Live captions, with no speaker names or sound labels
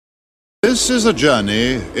This is a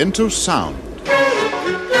journey into sound.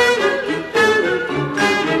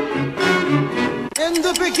 In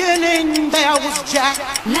the beginning, there was Jack.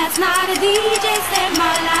 Last night a DJ saved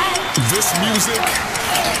my life. This music.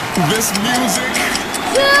 To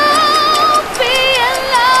be in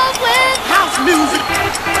love with House music.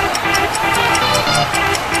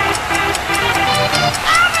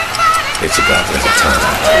 It's about that time.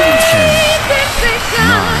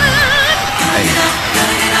 9, 8,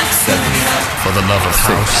 7, for the love of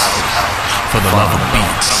house, for the love of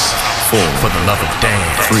beats, 4, for the love of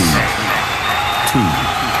dance, 3, 2,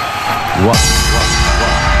 1.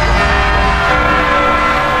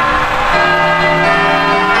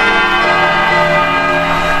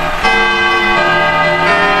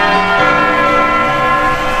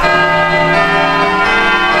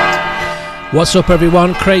 What's up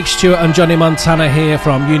everyone, Craig Stewart and Johnny Montana here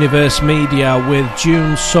from Universe Media with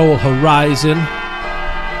Stewart Soul Horizon.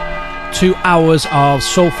 2 hours of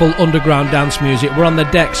soulful underground dance music. We're on the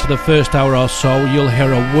decks for the first hour or so. You'll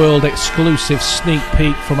hear a world exclusive sneak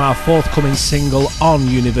peek from our forthcoming single on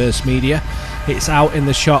Universe Media. It's out in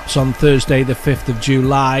the shops on Thursday the 5th of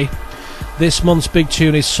July. This month's big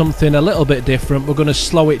tune is something a little bit different. We're going to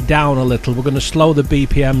slow it down a little. We're going to slow the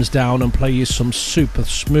BPMs down and play you some super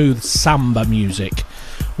smooth samba music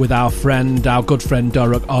with our good friend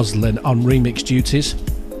Doruk Ozlen on remix duties.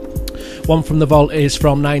 One from the vault is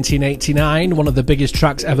from 1989, one of the biggest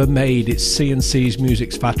tracks ever made. It's CNC's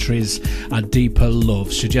Music Factory's A Deeper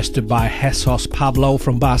Love, suggested by Jesus Pablo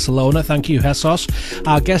from Barcelona. Thank you, Jesus.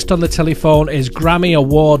 Our guest on the telephone is Grammy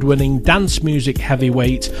Award-winning dance music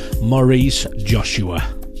heavyweight Maurice Joshua.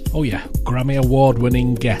 Oh yeah, Grammy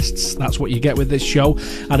Award-winning guests. That's what you get with this show,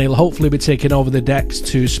 and he'll hopefully be taking over the decks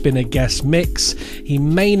to spin a guest mix. He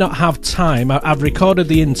may not have time. I've recorded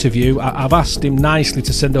the interview. I've asked him nicely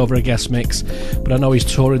to send over a guest mix, but I know he's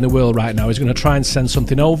touring the world right now. He's going to try and send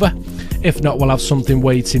something over. If not, we'll have something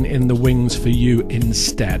waiting in the wings for you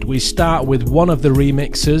instead. We start with one of the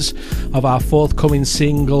remixes of our forthcoming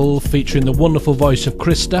single featuring the wonderful voice of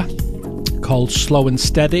Christa, called Slow and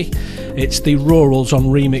Steady. It's the Rurals on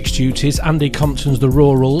remix duties. Andy Compton's The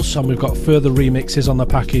Rurals, and we've got further remixes on the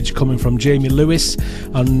package coming from Jamie Lewis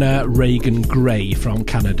and Reagan Gray from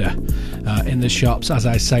Canada. In the shops, as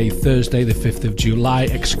I say, Thursday the 5th of July,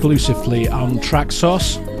 exclusively on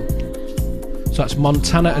Traxsource. So that's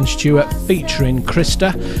Montana and Stewart featuring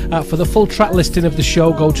Christa. For the full track listing of the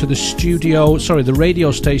show, go to the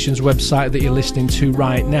radio station's website that you're listening to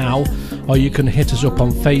right now, or you can hit us up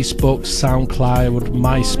on Facebook, SoundCloud,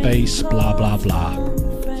 MySpace, blah blah blah.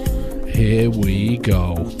 Here we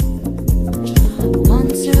go.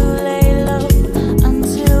 Want to lay low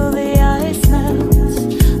until the ice melts,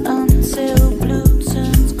 until blue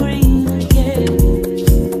turns green again,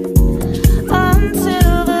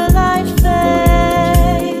 until the light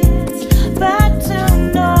fades back to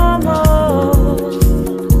normal.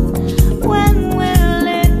 When will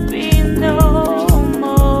it be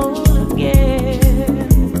normal again?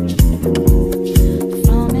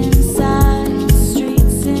 From inside, the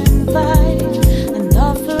streets invite and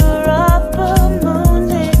offer up a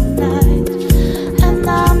moonlit night.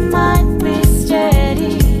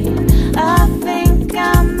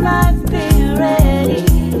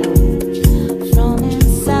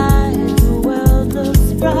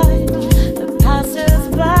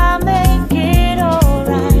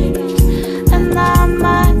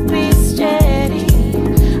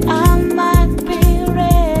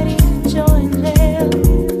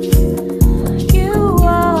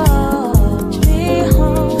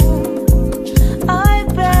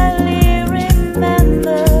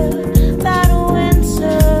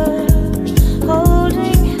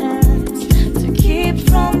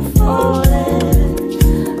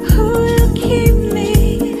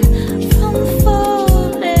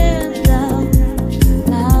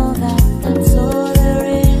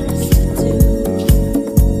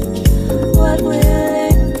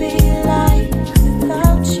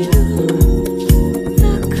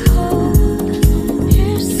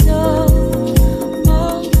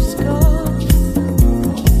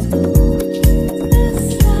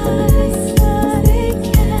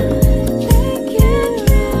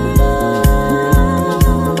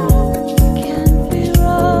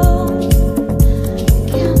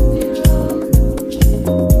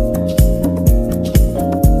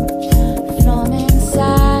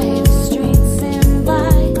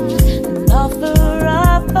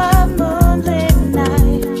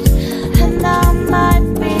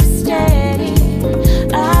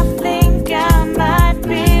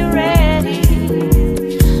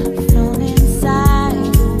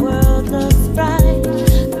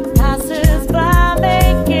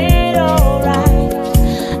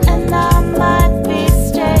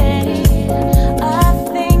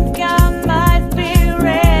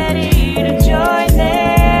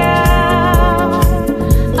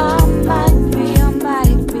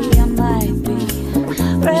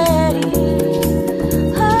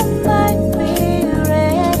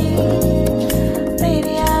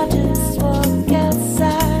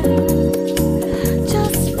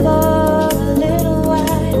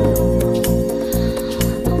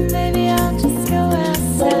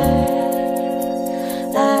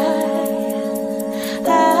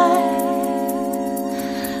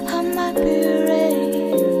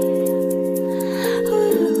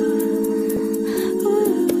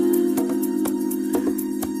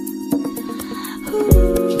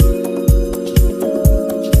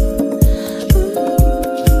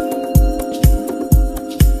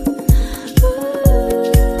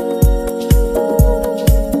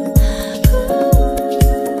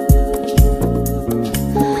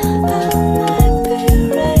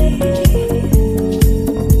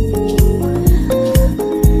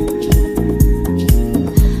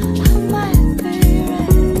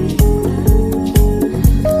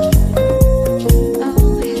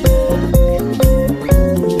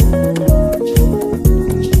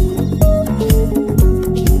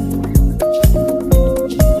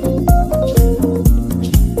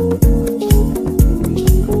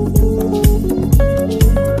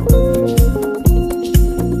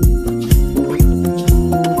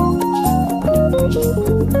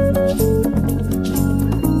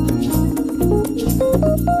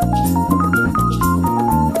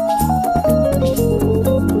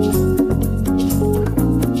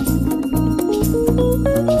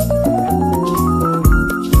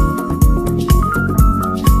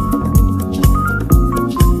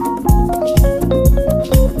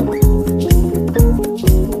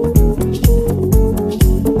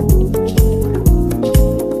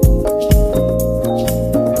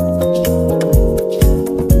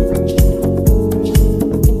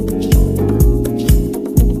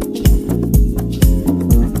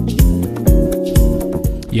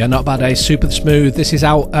 Yeah, not bad, eh? Super smooth. This is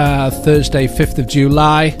out Thursday, 5th of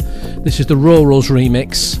July. This is the Rurals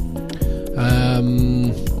remix.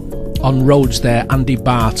 On Rhodes there, Andy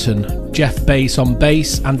Barton. Jeff Bass on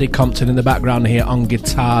bass, Andy Compton in the background here on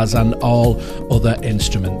guitars and all other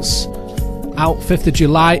instruments. Out 5th of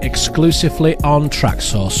July, exclusively on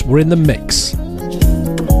Traxsource. We're in the mix.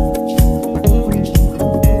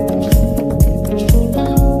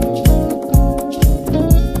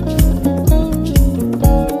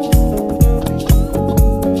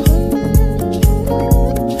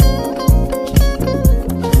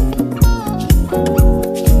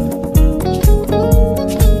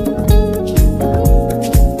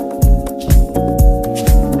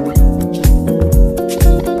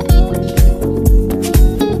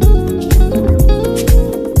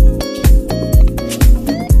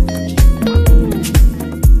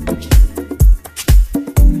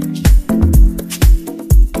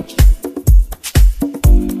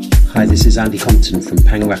 Andy Compton from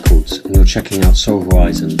Pang Records, and you're checking out Soul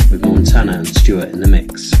Horizon with Montana and Stewart in the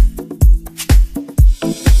mix.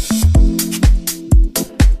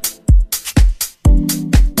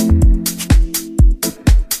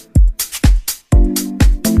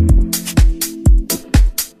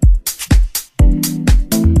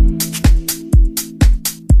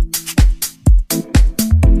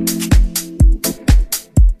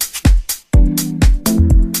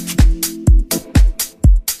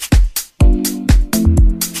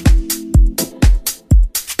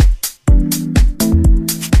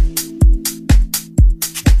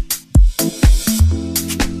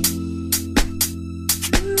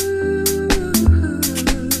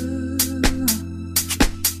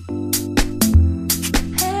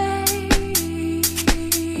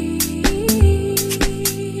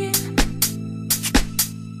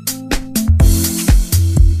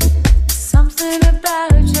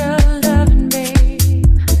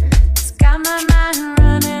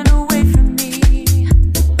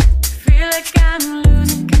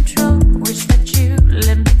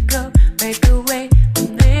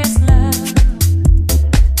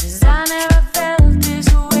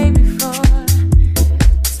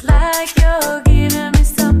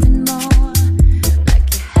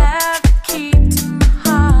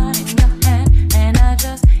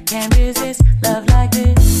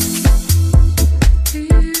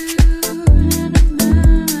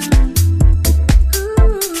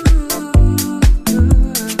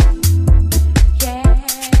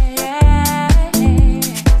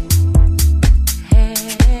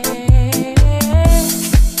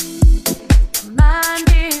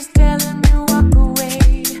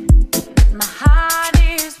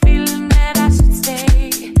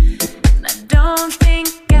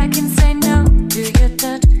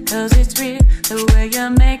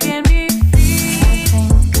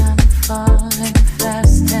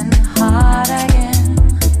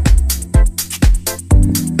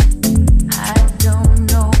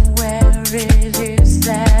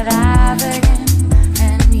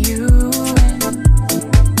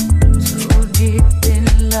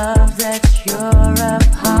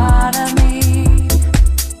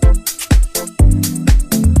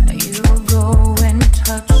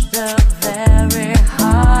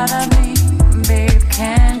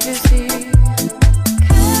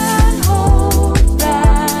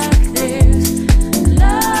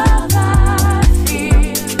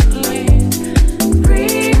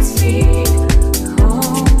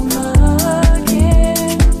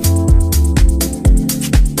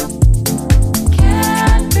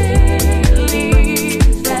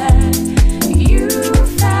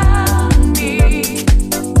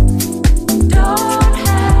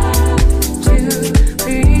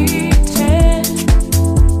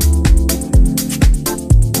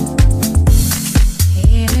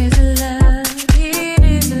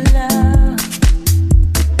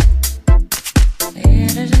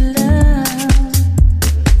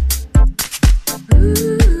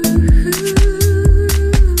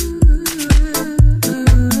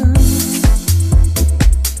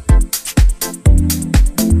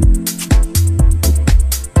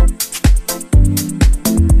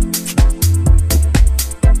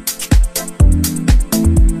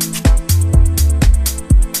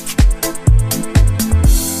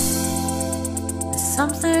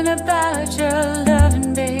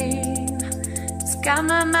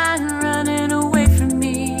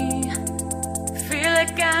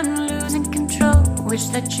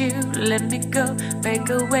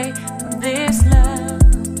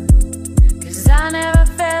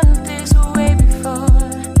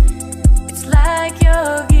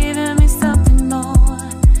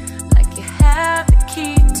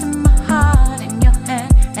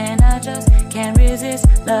 Can't resist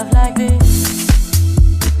love. like this.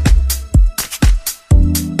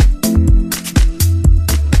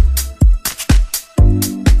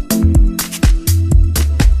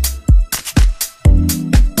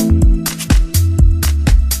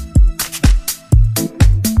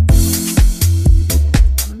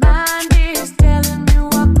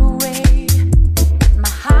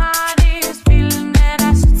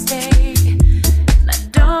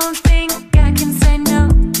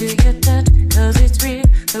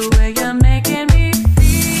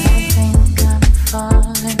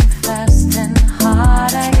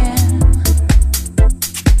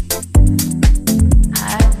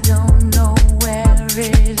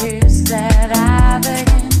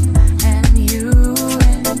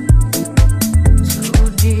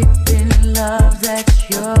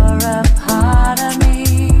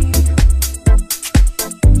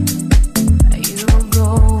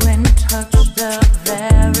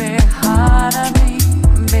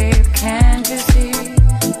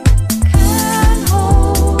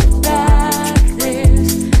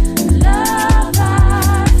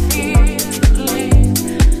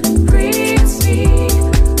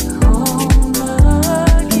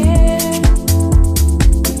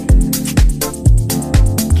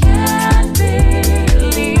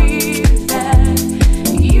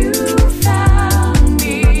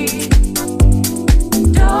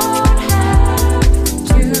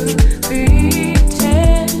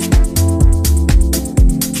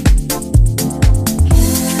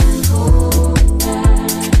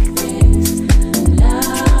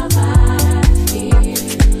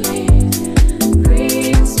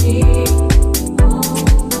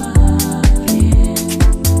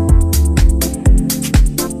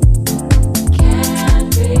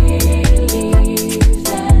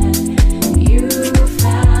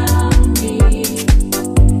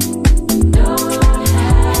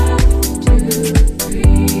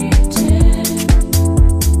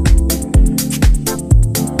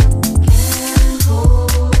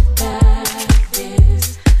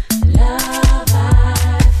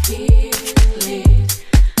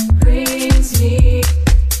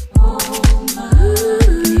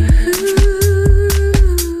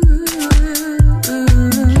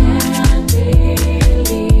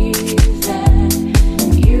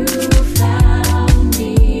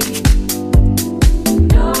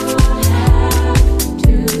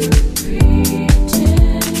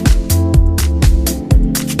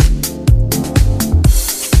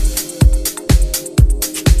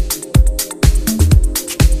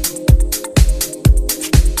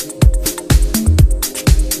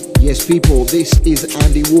 People, this is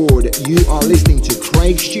Andy Ward. You are listening to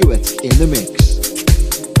Craig Stewart in the mix.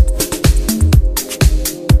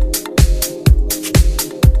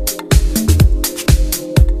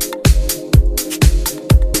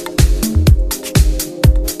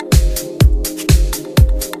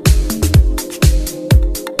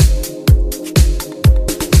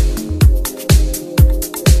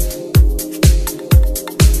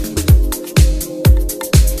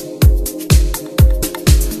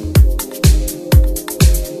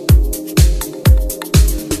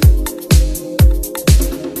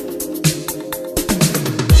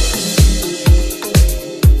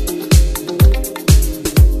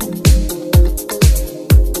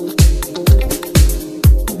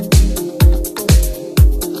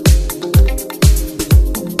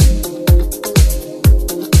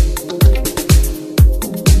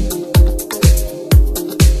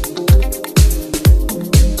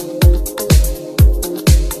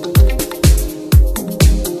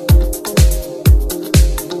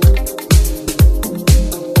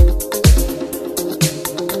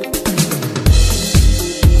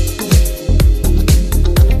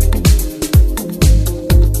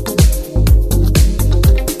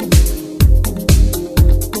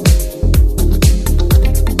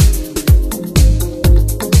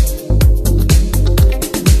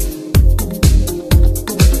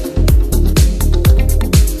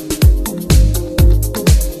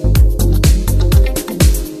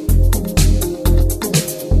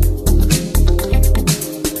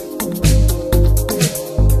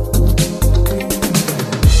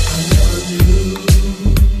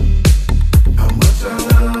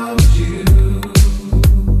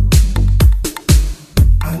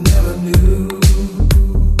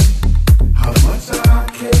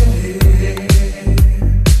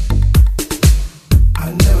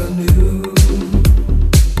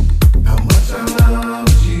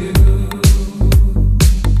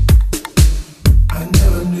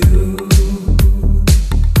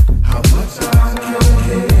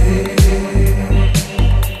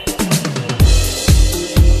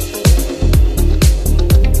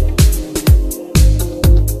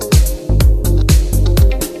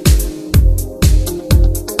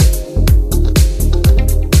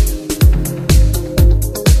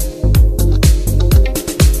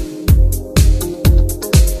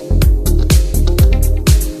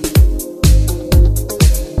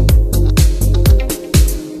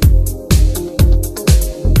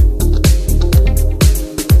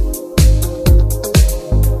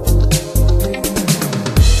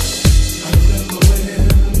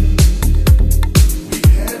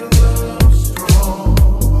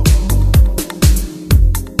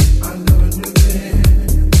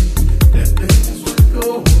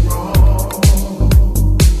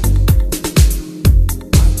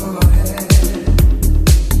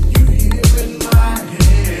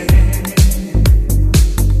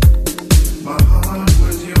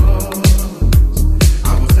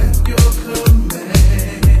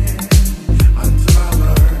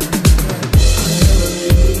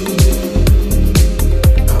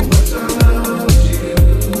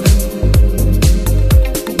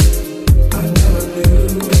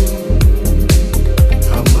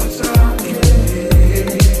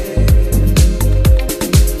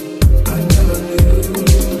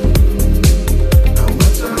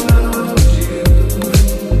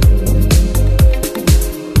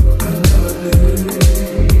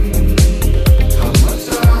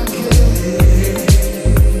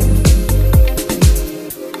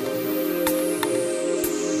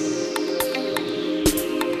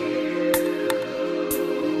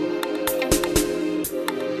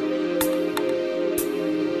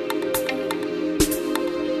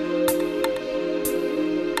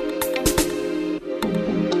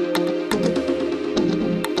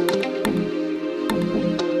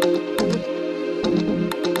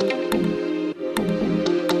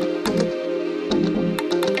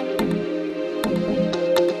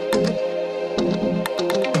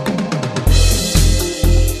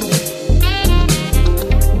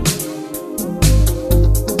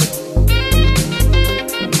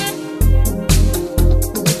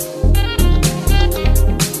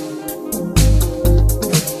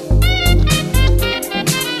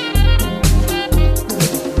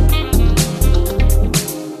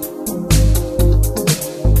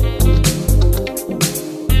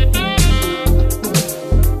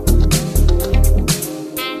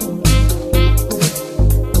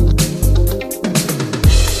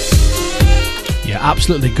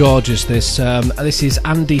 absolutely gorgeous. This is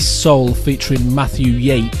Andy Soul featuring Matthew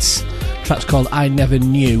Yates. The track's called I Never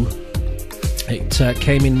Knew. It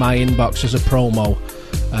came in my inbox as a promo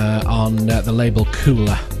on the label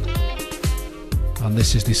Kula. And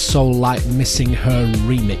this is the Soulight Missing Her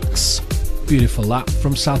remix. Beautiful, that,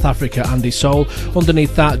 from South Africa, Andy Soul.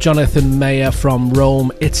 Underneath that, Jonathan Meyer from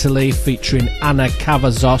Rome, Italy, featuring Anna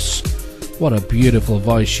Cavazos. What a beautiful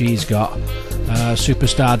voice she's got.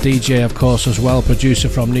 Superstar DJ, of course, as well, producer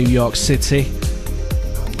from New York City,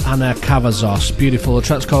 Anna Cavazos. Beautiful. The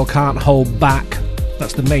track's called Can't Hold Back.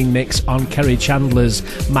 That's the main mix on Kerry Chandler's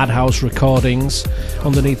Madhouse recordings.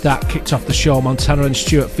 Underneath that, kicked off the show, Montana and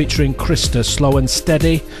Stewart featuring Christa, Slow and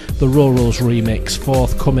Steady, the Rurals remix,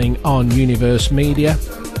 forthcoming on Universe Media.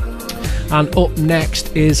 And up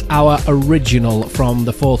next is our original from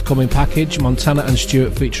the forthcoming package, Montana and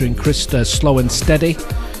Stewart featuring Christa, Slow and Steady.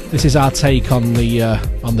 This is our take on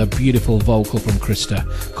the beautiful vocal from Christa.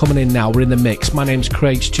 Coming in now, we're in the mix. My name's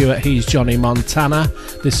Craig Stewart, he's Johnny Montana.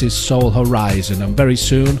 This is Soul Horizon, and very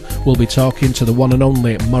soon we'll be talking to the one and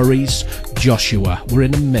only Maurice Joshua. We're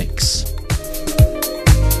in the mix.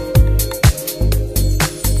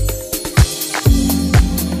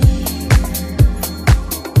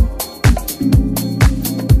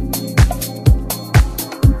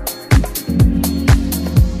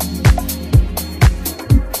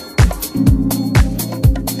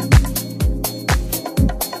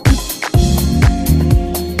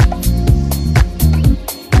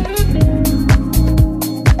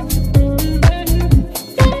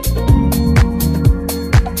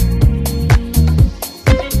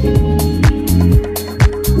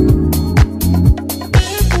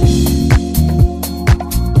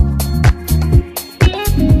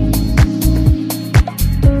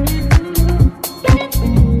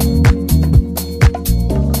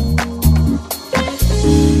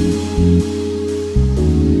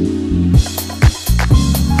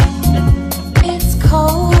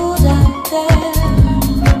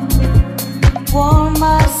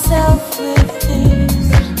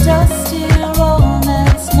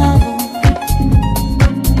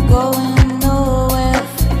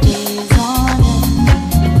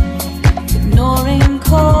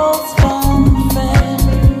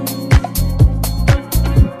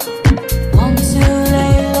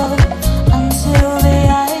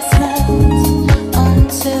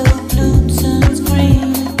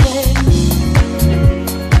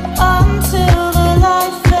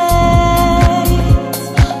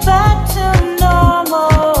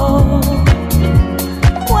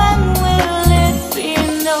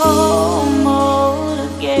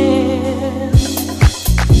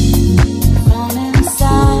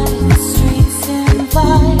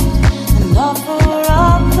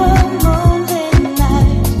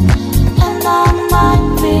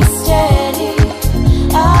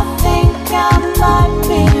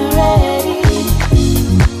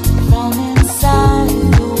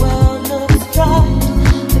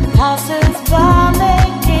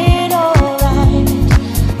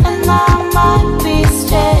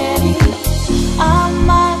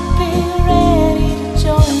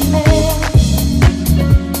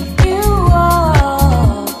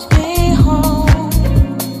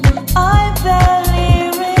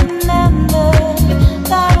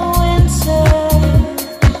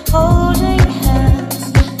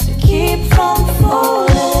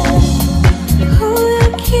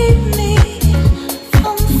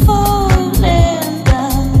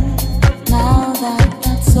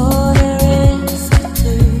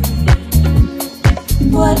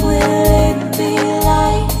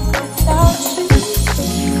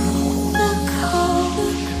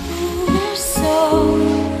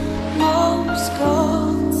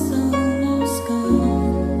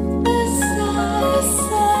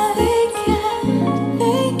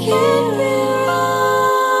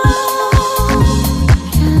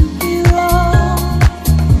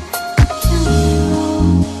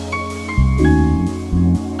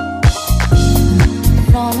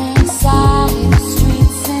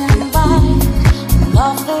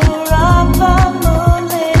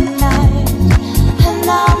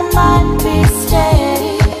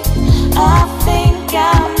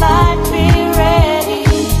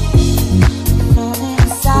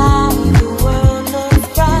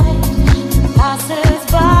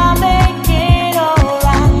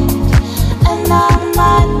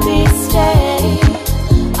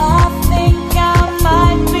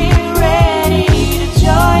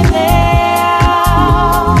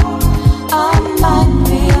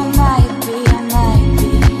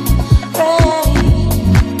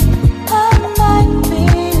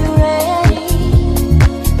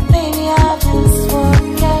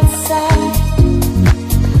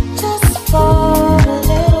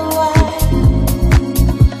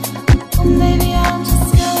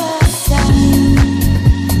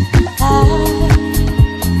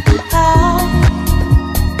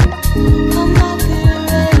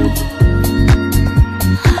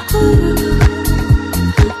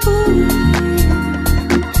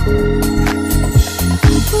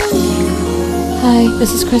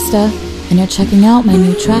 This is Christa, and you're checking out my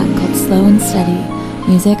new track called Slow and Steady,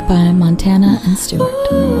 music by Montana and Stewart.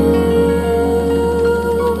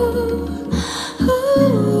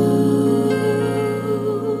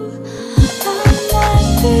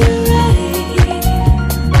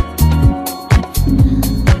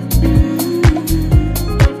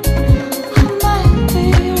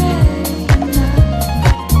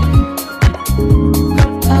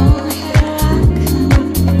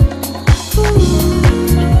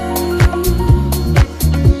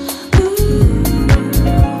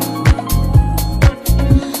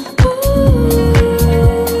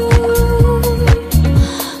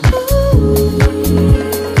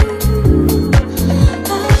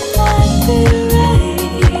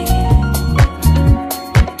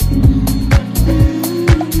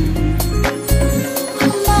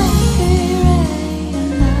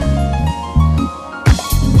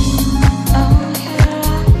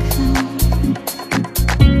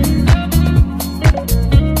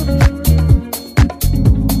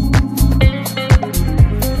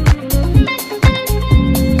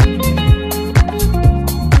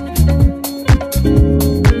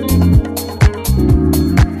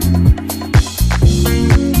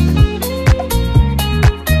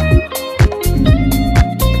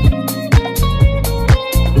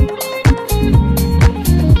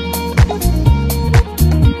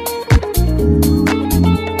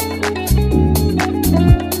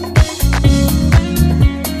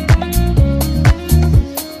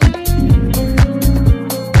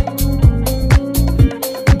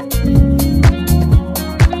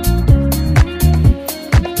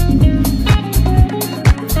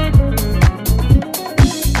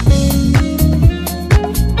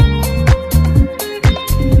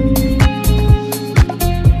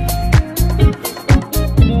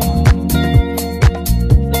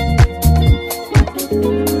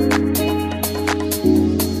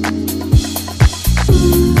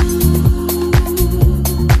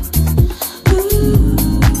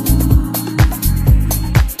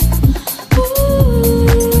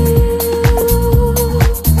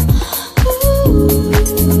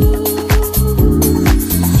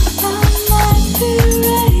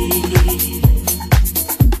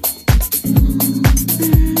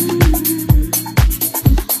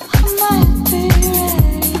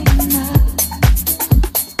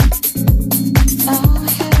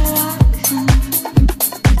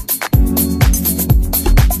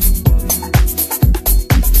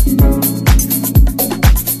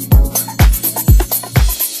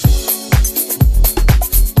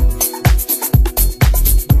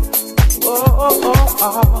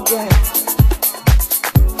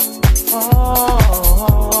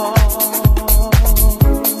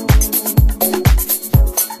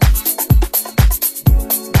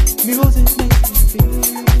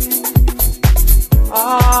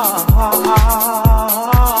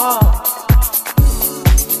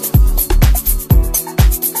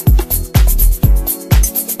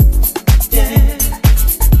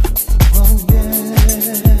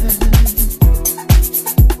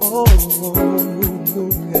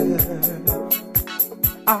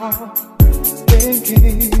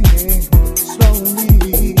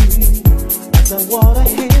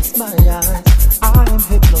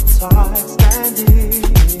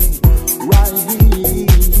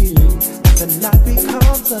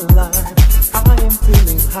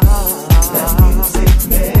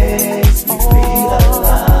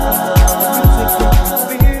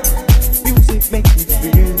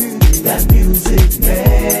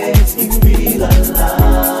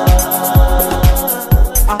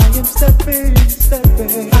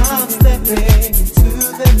 I'm stepping.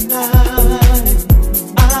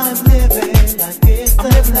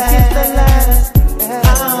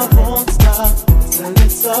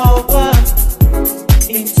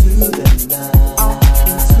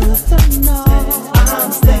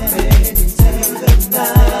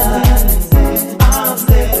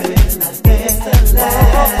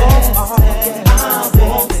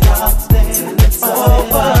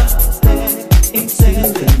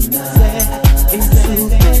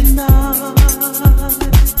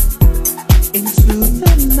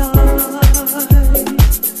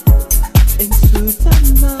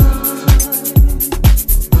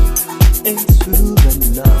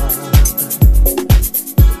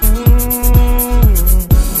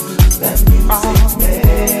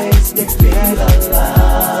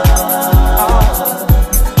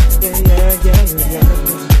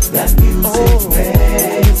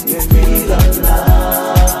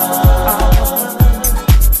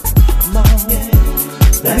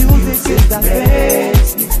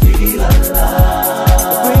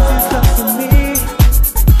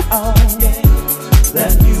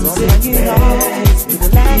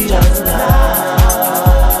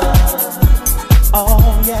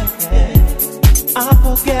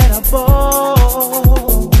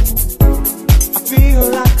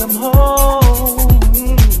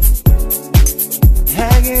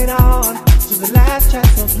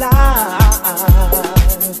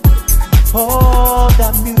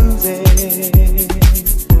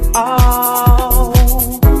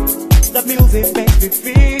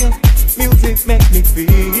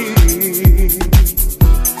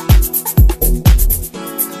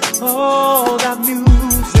 Oh, that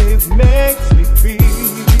music makes me feel.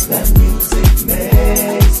 That music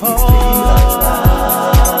makes me feel alive.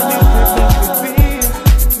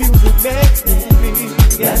 Music makes me feel.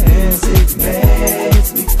 That music makes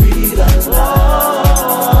me feel alive.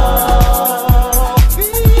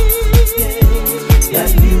 That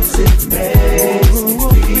music makes me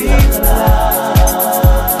feel alive.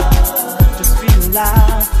 Just feel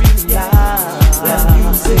alive, feel alive. That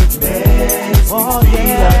music makes me feel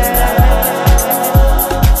alive.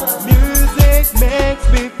 Music makes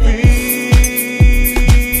me feel.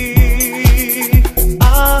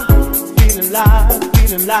 Feel alive,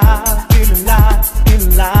 feel alive, feel alive, feel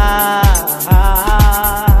alive,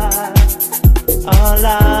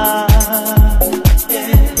 alive.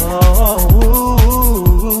 Yeah. Oh.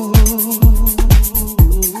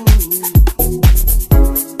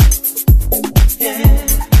 Yeah.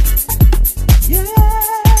 Yeah.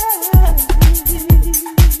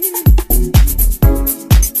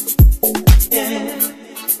 Yeah.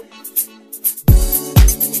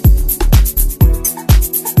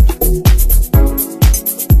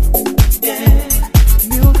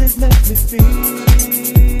 Music makes me feel.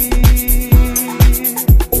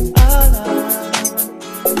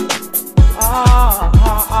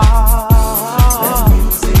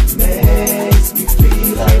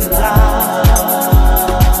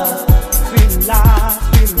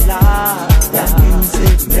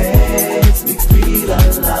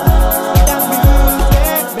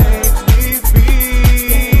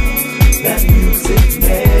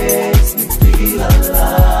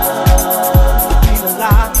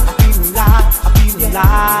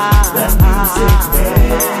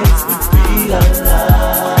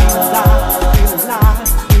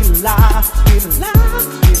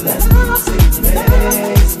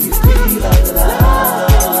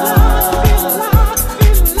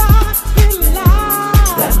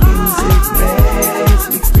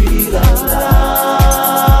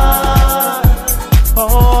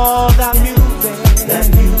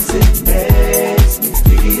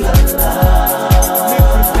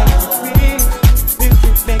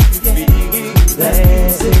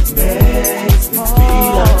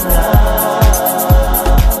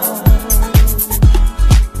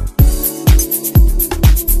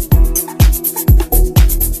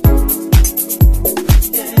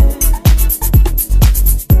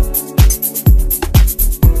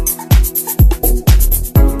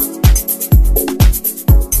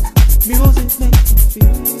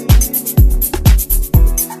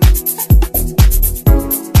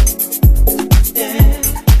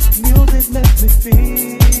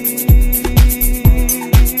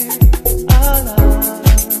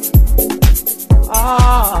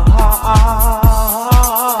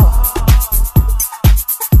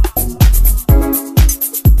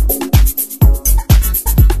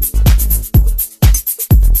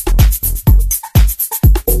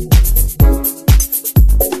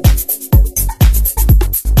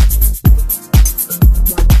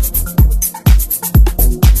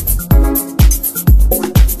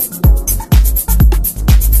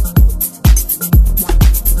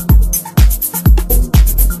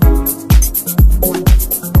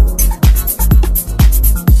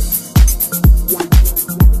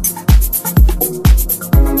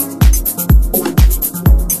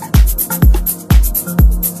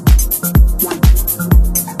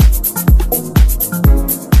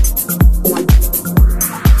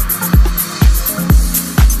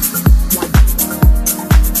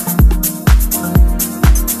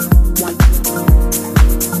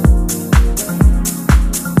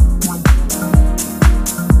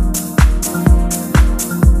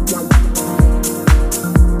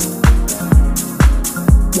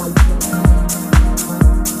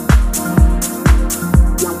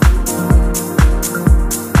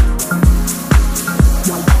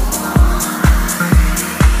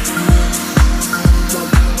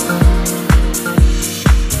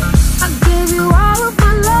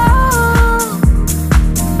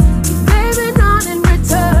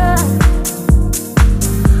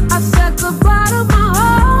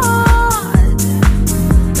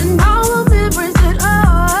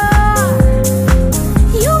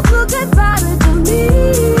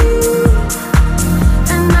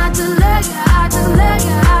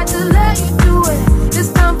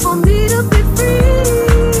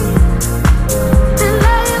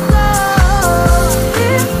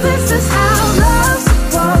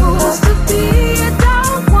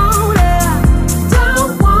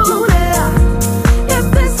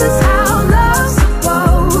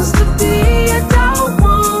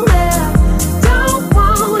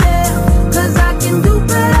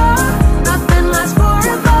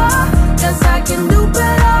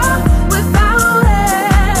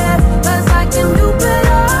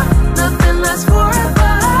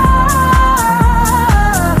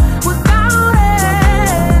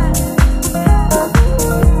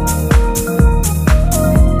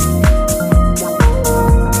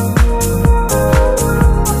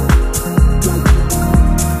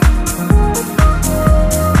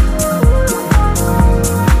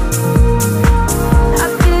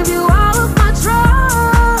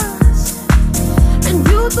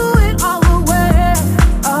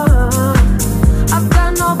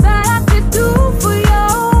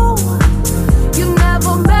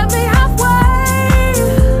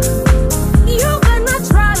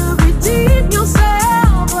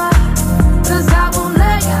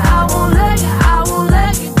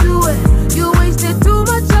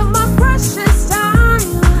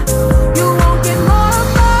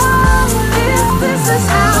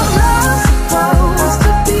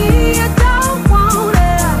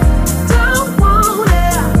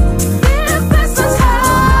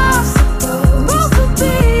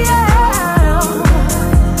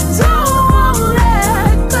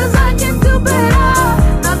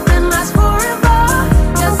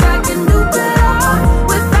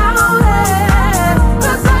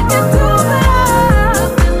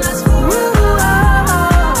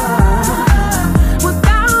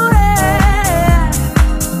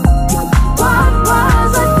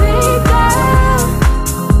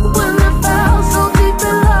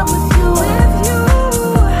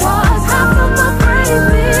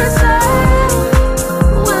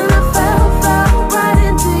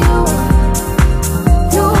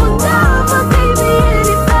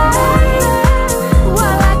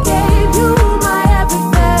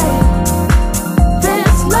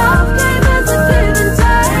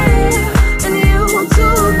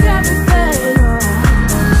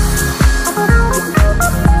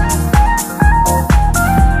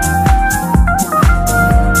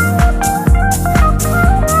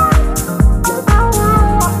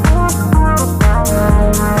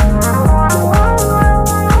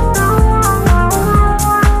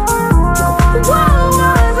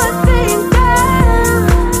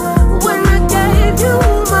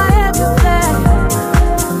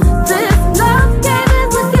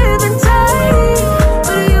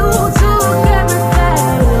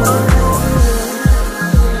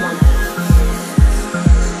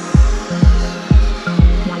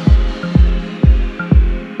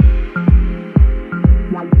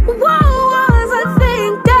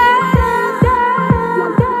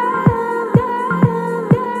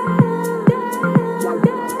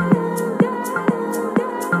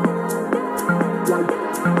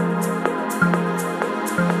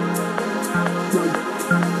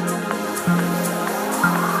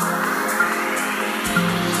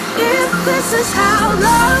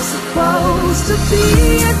 supposed to be.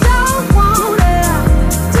 I don't want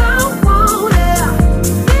it, don't want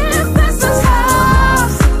it. If this is how I'm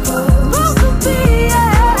supposed to be,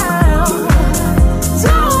 yeah.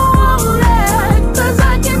 Don't want it, 'cause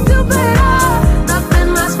I can do better.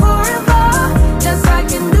 Nothing lasts forever. Yes, I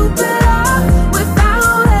can do better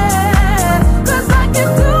without it. 'Cause I can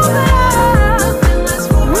do better. Nothing lasts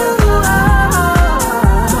forever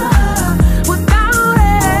without it.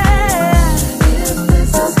 If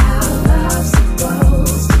this is how love's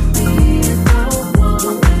supposed to be, I don't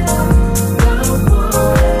want it, don't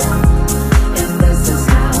want it. If this is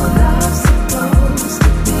how love's supposed to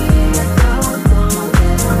be, I don't want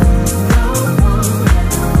it, don't want it.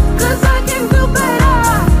 'Cause I can do better.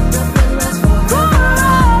 Nothing lasts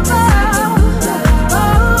forever.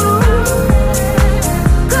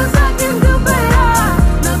 'Cause I can do better.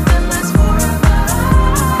 Nothing lasts forever.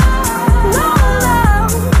 No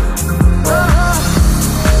love.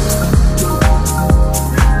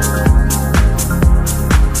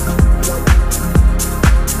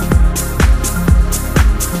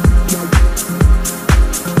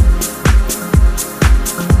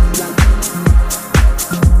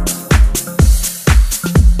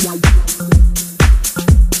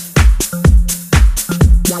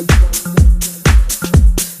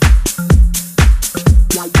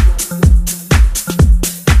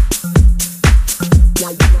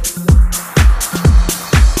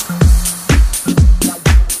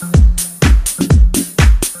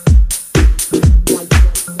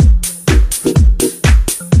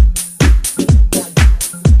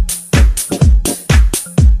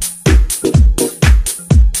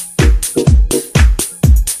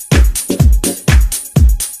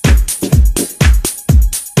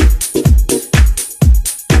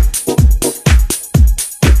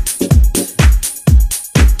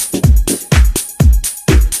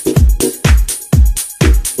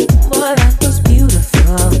 Boy, that was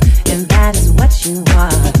beautiful, and that is what you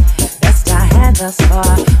are. Best I had thus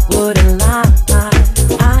far, wouldn't lie.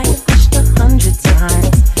 I wished 100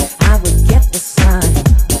 times I would get the sun,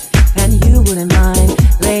 and you wouldn't mind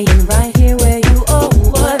laying right here where you are.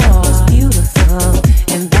 Boy, that was beautiful,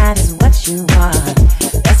 and that is what you are.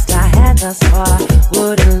 Best I had thus far,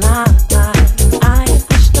 wouldn't lie. I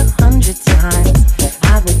wished 100 times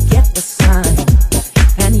I would get the sun,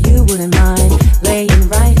 and you wouldn't mind laying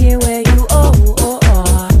right here where you are.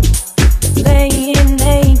 Laying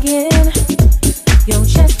naked, your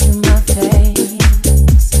chest to my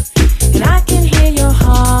face, and I can hear your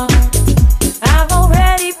heart. I've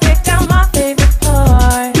already picked out my favorite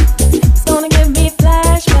part. It's gonna give me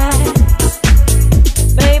flashbacks,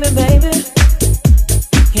 baby, baby.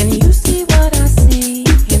 Can you see what I see?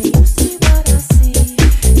 Can you see what I see?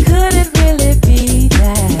 Could it really be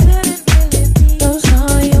that? Those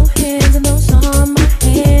are your hands and those are my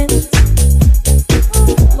hands.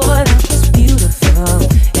 Boy, that was beautiful,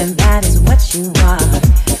 and that is what you are.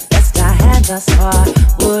 Best I had thus far,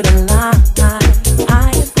 wouldn't lie. I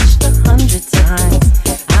wished 100 times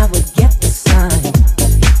I would get the sun,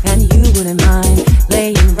 and you wouldn't mind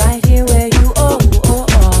laying right here where you are.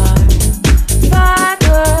 If I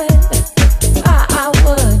could, I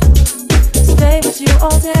would stay with you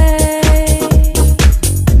all day.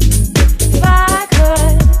 If I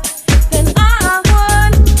could, then I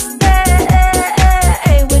would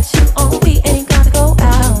stay with you. Oh, we ain't gotta go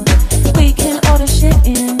out. We can order shit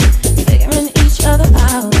in, figuring each other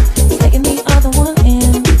out, taking the other one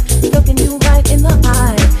in, looking you right in the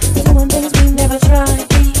eye, doing things we never tried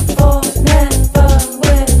before, never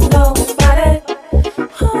with nobody.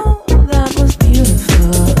 Oh, that was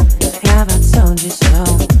beautiful. Have I told you so?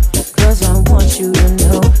 'Cause I want you to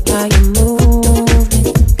know how you move me.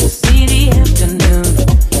 See the afternoon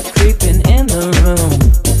creeping in the room.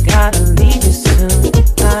 Gotta leave you soon.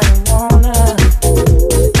 I don't wanna.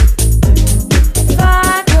 If I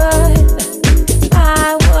could, I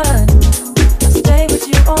would stay with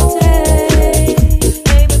you all day,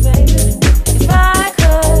 baby, baby. If I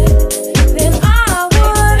could, then I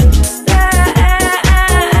would stay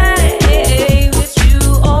with you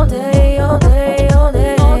all day, all day, all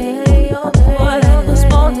day, all day, all day. Boy, that was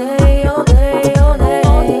all day, all day, all day,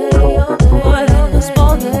 all day, all day. Boy, that was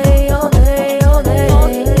all day, all day, all day, all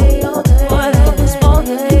day, all day. Boy, that was all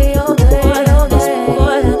day, all day, all day.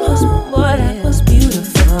 Boy, that was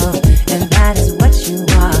beautiful, and that is what you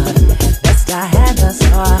are. Best I had thus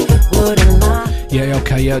far, wouldn't lie. Yeah,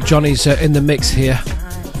 okay, Johnny's in the mix here.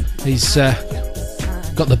 He's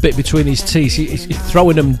got the bit between his teeth. He's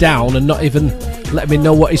throwing them down and not even letting me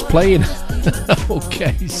know what he's playing.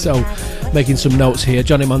 Okay, so making some notes here.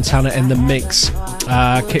 Johnny Montana in the mix.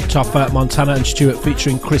 Kicked off Montana and Stewart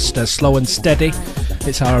featuring Christa, Slow and Steady.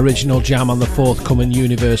 It's our original jam on the Forthcoming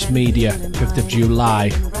Universe Media, 5th of July. I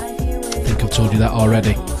think I've told you that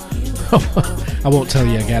already. I won't tell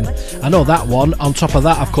you again. I know that one. On top of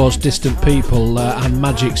that, of course, Distant People and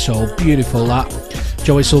Magic Soul. Beautiful, that.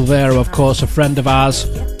 Joey Silvera, of course, a friend of ours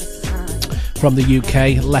from the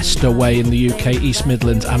UK, Leicester Way in the UK, East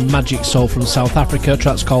Midlands, and Magic Soul from South Africa.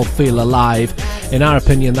 Track's called Feel Alive. In our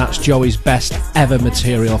opinion, that's Joey's best ever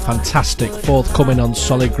material. Fantastic. Forthcoming on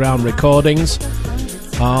Solid Ground Recordings.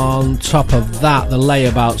 On top of that, the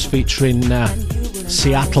Layabouts featuring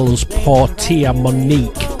Seattle's Portia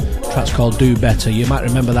Monique. Track's called Do Better. You might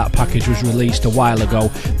remember that package was released a while ago.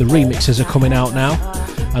 The remixes are coming out now,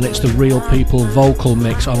 and it's the Real People vocal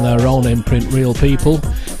mix on their own imprint, Real People.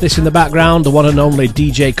 This in the background, the one and only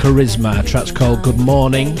DJ Karizma. Track's called Good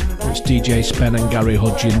Morning. It's DJ Spen and Gary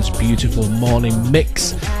Hudgins' beautiful morning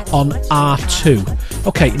mix on R2.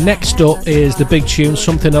 Okay, next up is the big tune,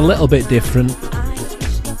 something a little bit different.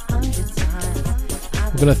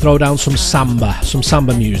 We're going to throw down some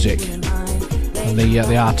Samba music. And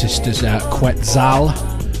the artist is Quetzal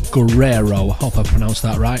Guerrero. I hope I pronounced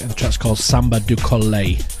that right. And the track's called Samba du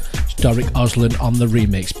Cuale. It's Doruk Ozlen on the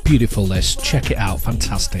remix. Beautiful this. Check it out.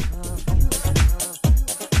 Fantastic.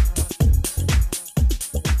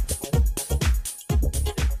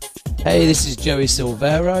 Hey, this is Joey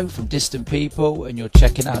Silvera from Distant People, and you're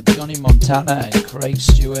checking out Johnny Montana and Craig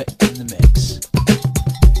Stewart in the mix.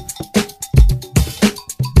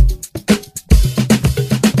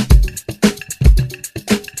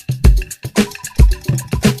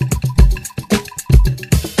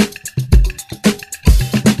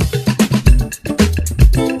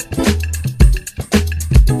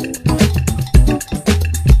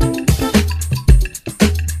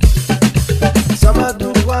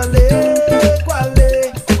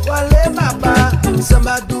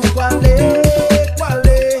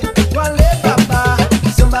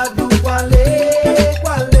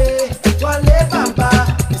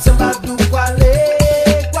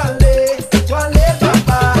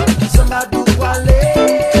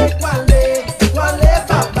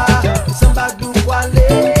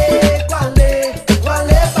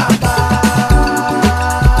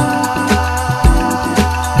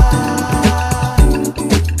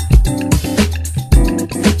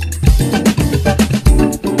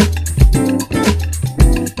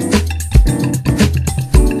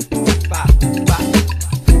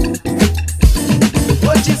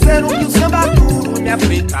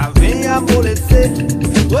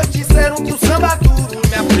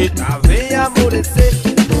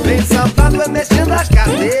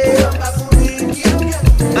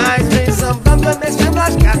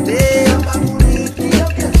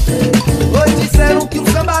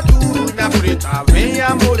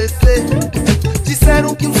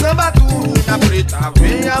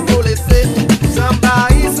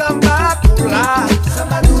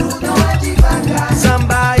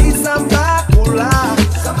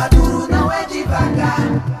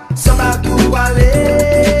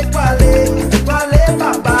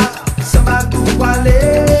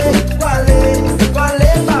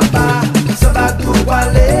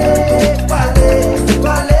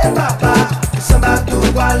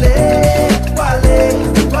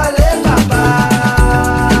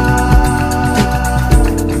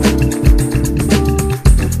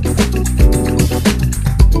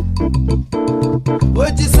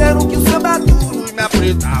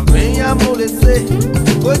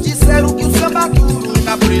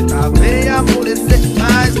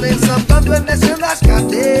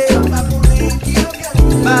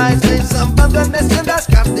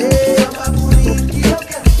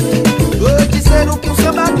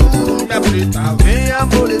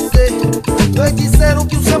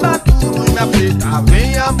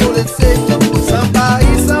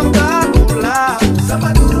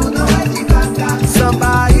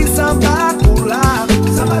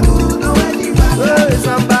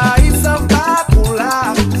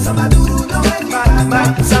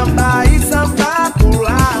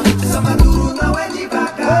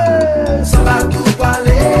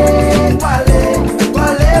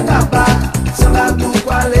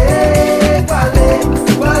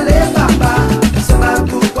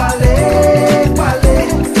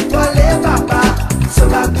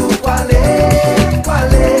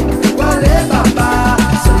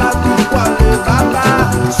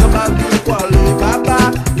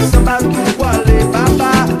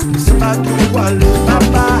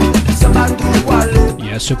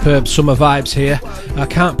 Superb summer vibes here. I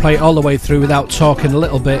can't play it all the way through without talking a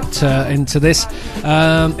little bit into this.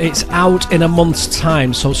 It's out in a month's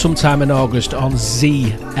time, so sometime in August on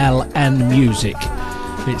ZLN Music.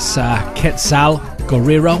 It's Quetzal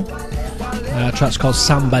Guerrero Track's called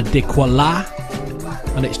Samba de Cuale,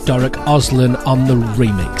 and it's Doruk Ozlen on the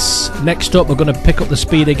remix. Next up, we're going to pick up the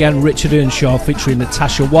speed again. Richard Earnshaw featuring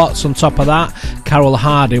Natasha Watts. On top of that, Carol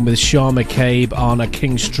Harding with Sean McCabe on a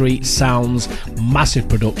King Street Sounds massive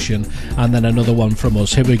production, and then another one from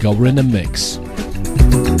us. Here we go, we're in the mix.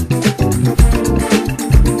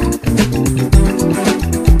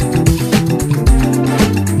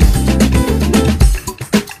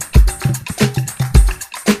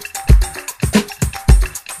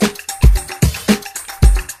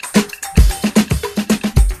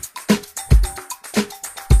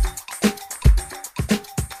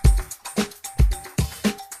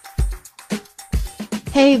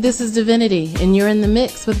 Hey, this is Divinity, and you're in the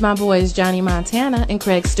mix with my boys Johnny Montana and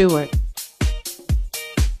Craig Stewart.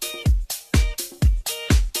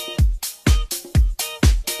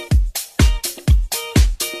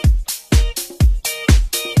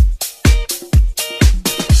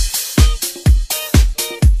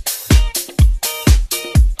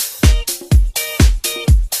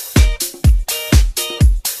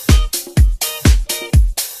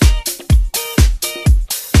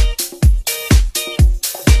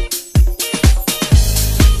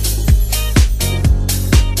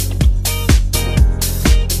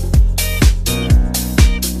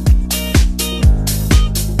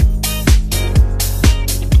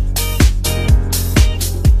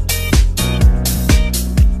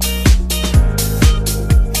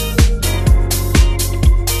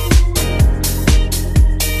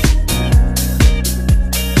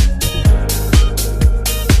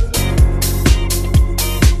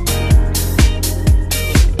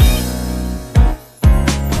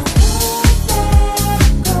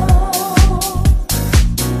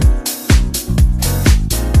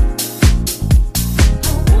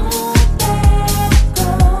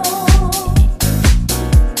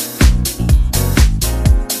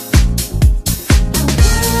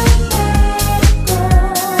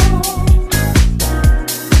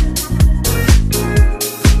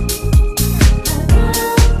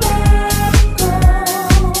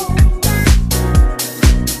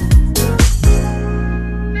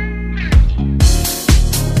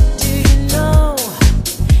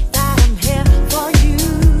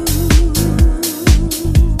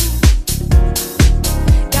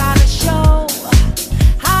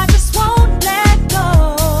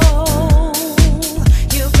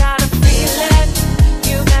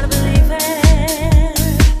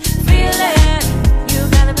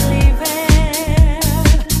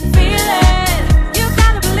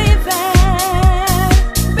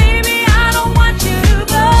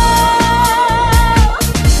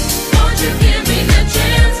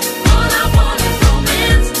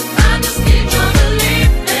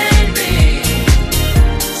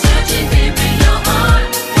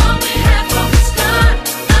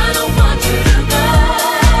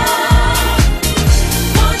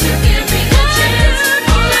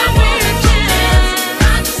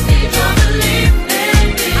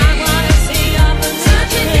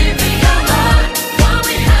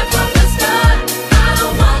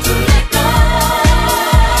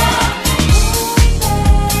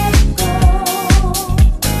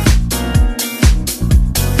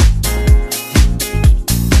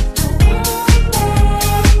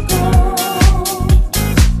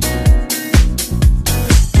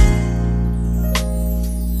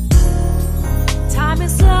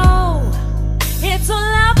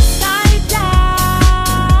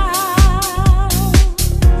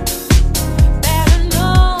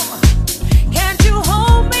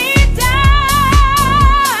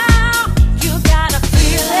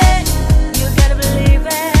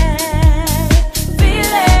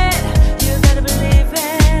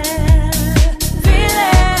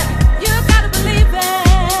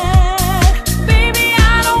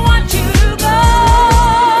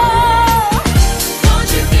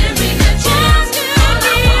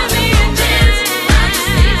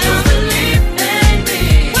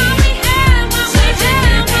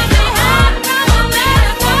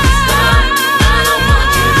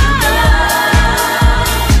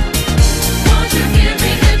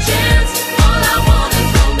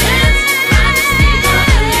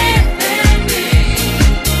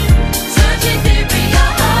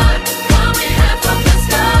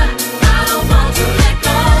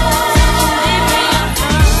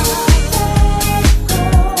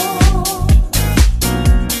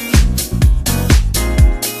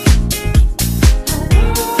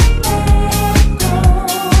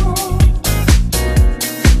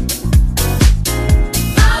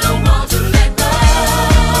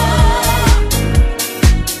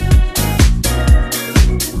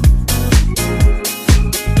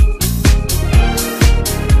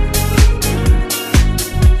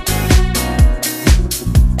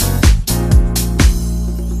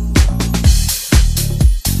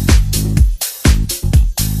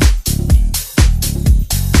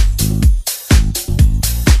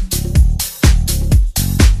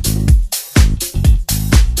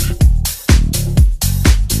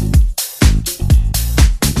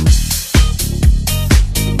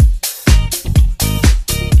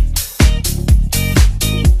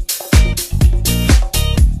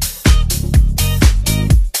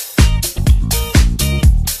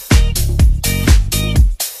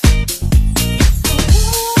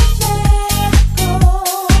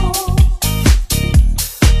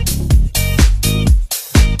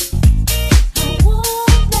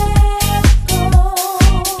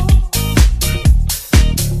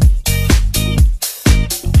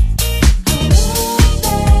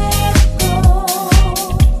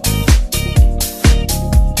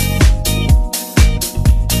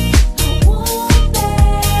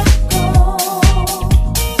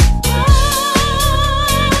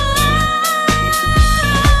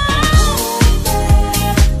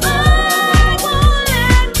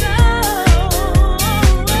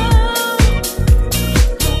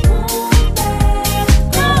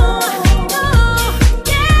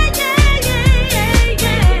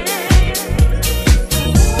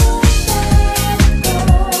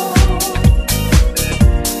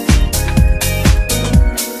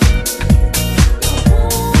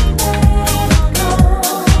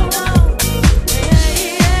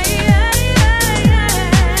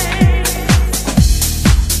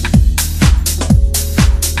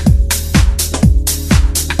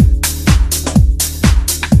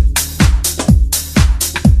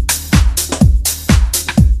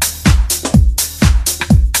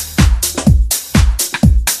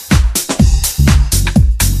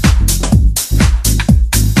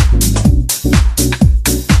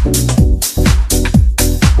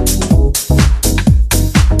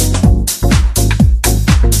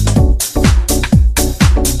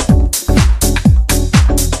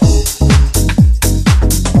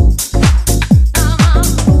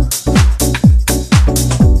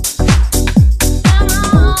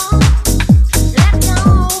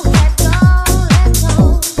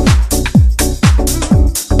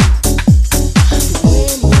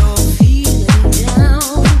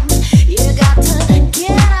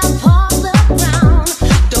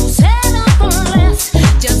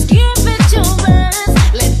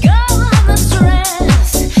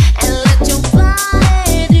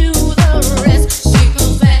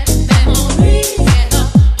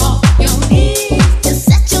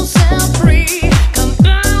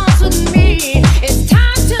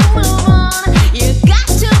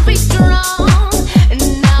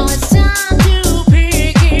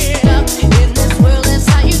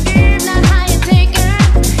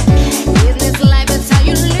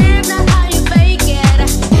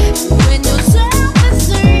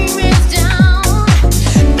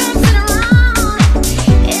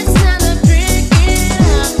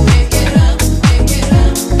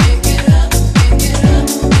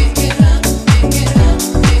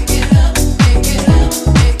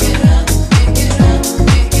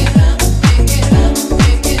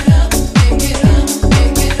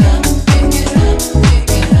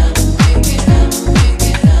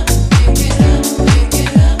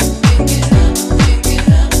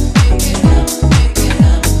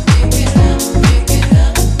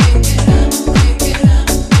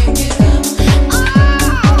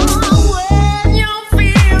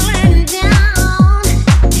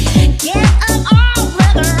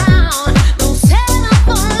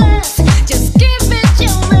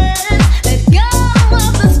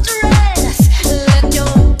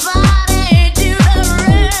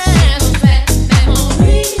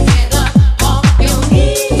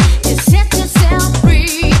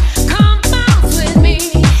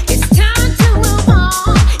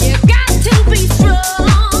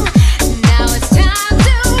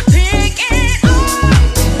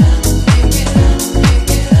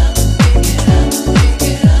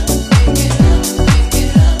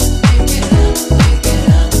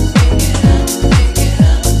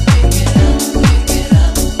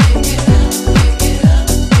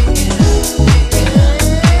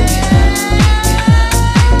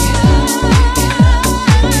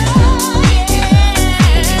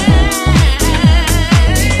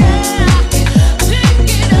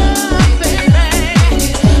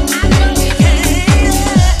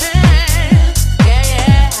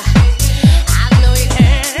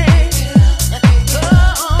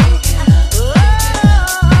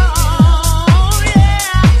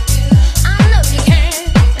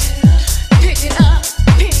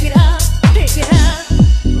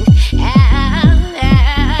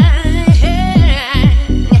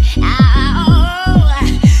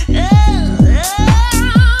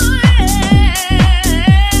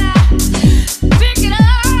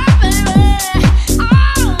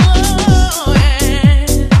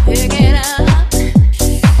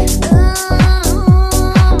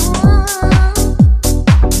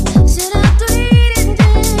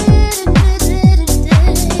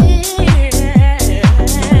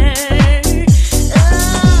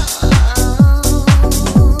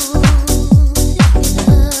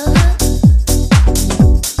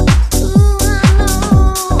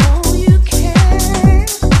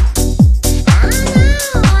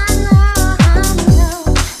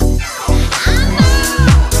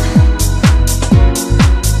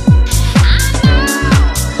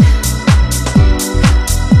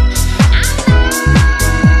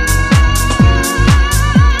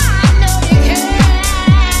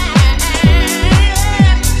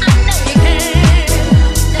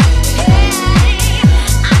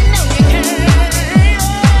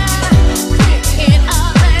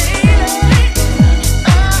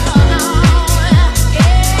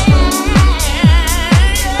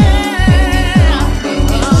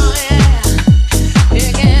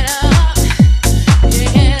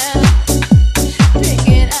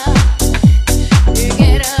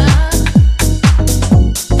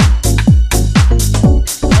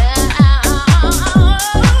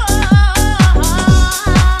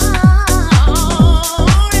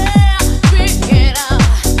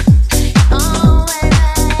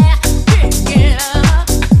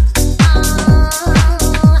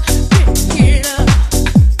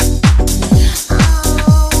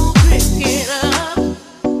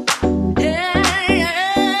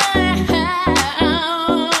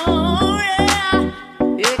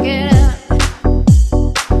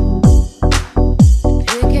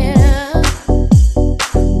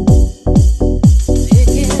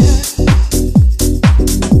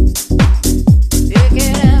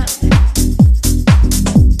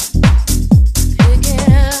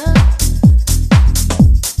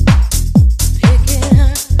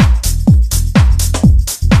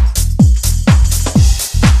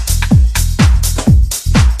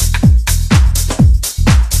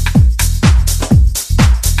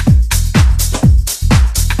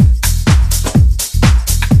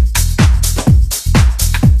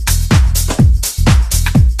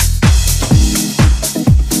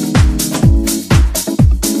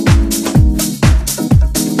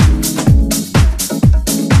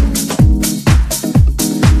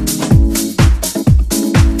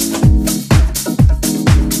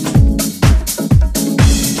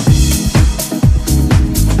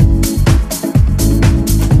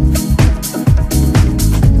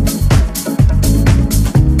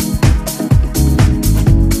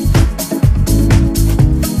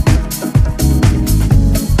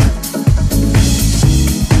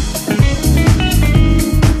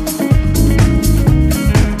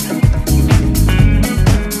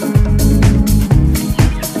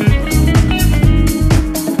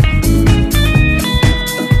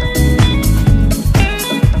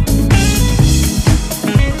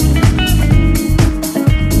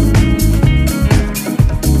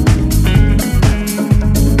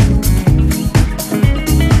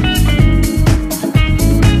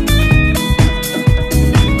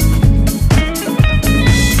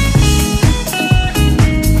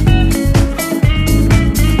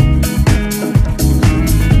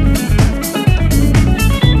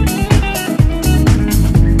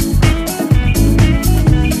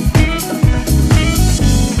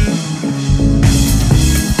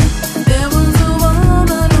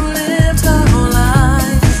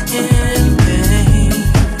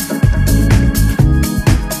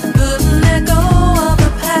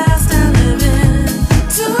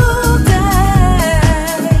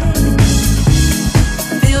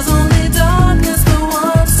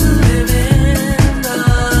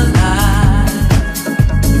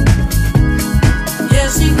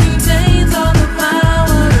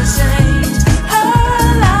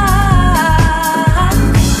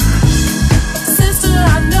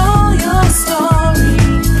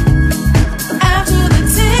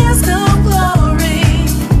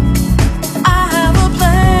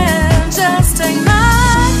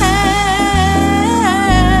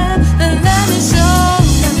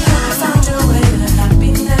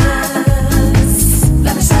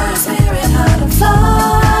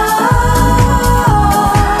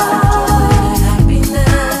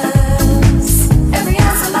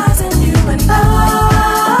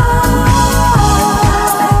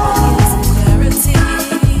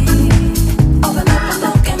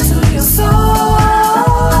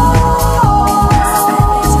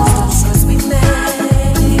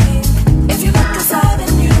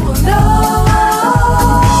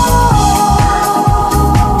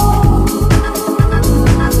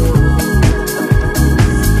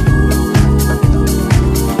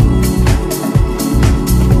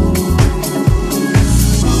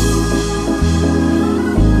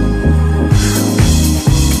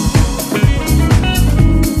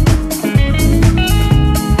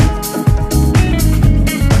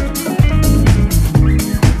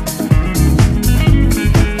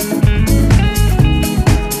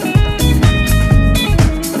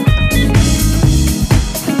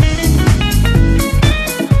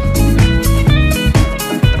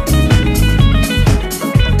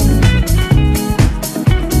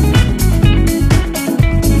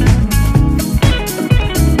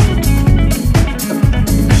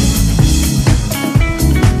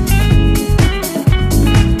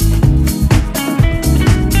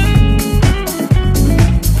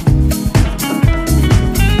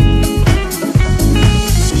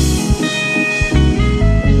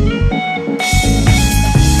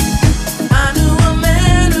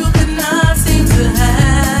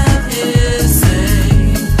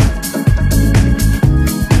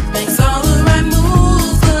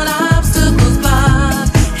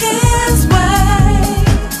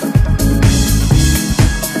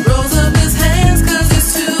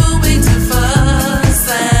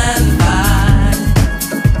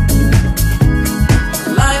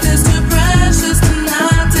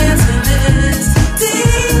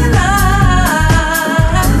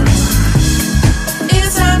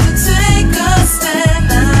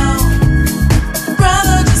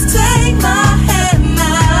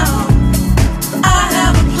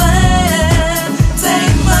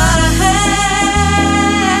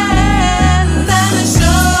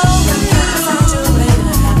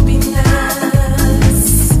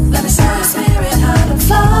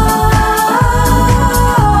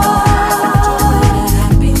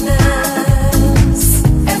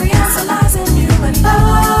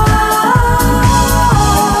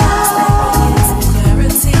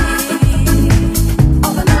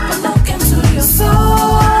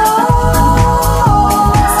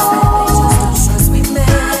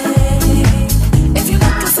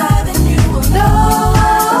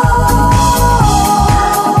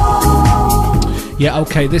 Yeah,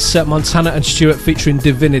 okay, this Montana and Stewart featuring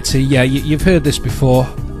Divinity. Yeah, you've heard this before.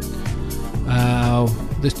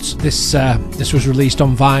 This was released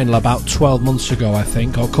on vinyl about 12 months ago, I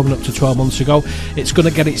think, or coming up to 12 months ago. It's going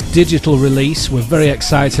to get its digital release. We're very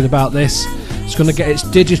excited about this. It's going to get its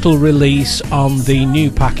digital release on the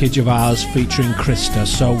new package of ours featuring Christa.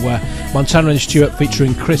 So Montana and Stewart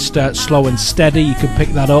featuring Christa, Slow and Steady. You can pick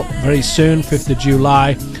that up very soon, 5th of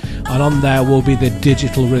July. And on there will be the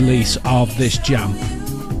digital release of this jam.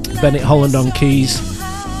 Bennett Holland on keys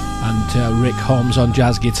and Rick Holmes on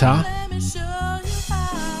jazz guitar.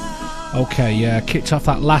 Okay, kicked off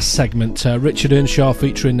that last segment. Richard Earnshaw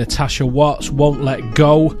featuring Natasha Watts, Won't Let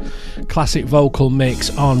Go. Classic vocal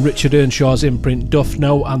mix on Richard Earnshaw's imprint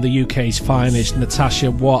Duffnote and the UK's finest,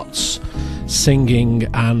 Natasha Watts, singing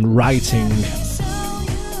and writing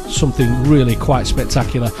something really quite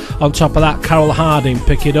spectacular. On top of that, Carol Harding,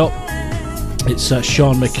 Pick It Up. It's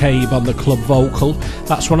Sean McCabe on the club vocal.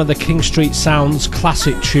 That's one of the King Street Sounds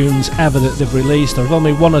classic tunes ever that they've released. There are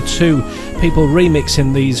only one or two people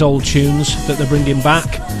remixing these old tunes that they're bringing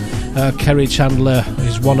back. Kerry Chandler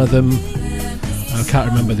is one of them. I can't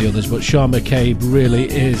remember the others, but Sean McCabe really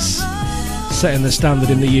is setting the standard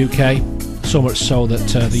in the UK. So much so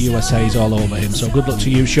that the USA is all over him. So good luck to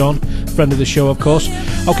you, Sean. Friend of the show, of course.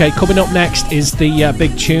 Okay, coming up next is the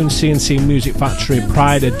big tune, CNC Music Factory,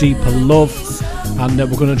 Pride, A Deeper Love. And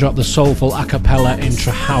we're going to drop the soulful a cappella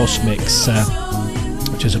intra house mix,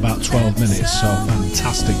 which is about 12 minutes. So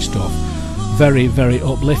fantastic stuff. Very, very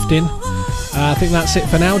uplifting. I think that's it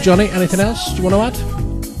for now. Johnny, anything else do you want to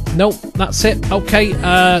add? Nope, that's it. Okay,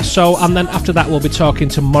 and then after that we'll be talking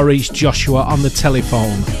to Maurice Joshua on the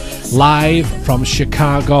telephone, live from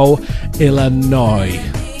Chicago, Illinois.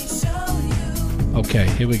 Okay,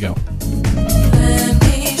 here we go.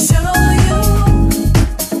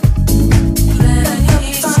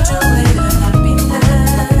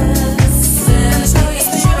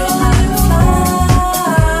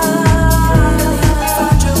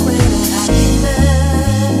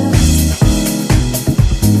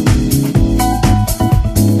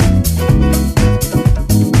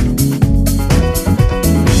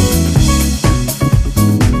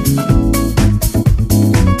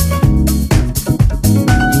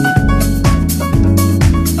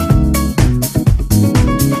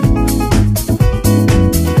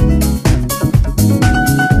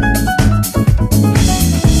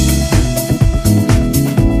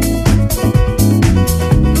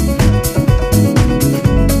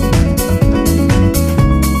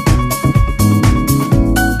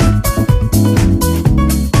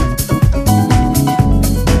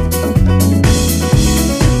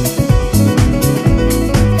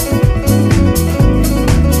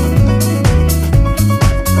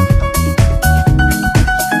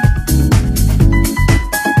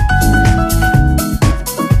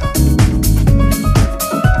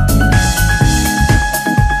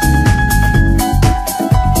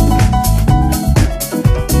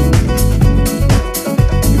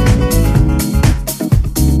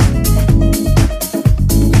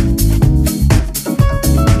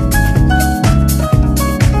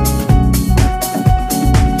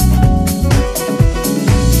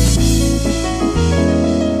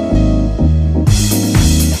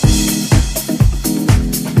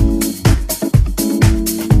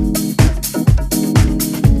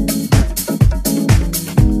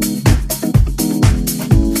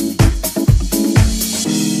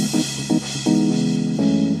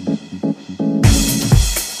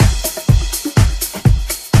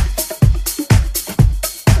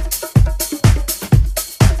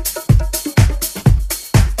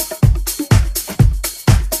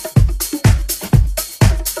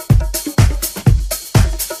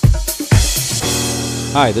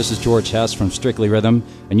 Hi, this is George Hess from Strictly Rhythm,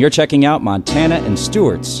 and you're checking out Montana and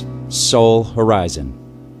Stewart's Soul Horizon.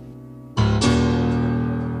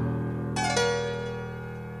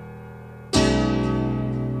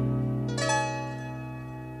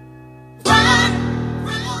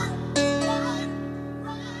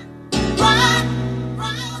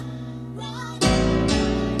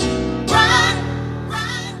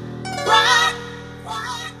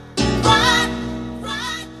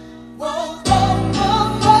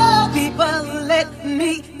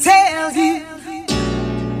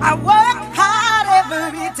 I work hard every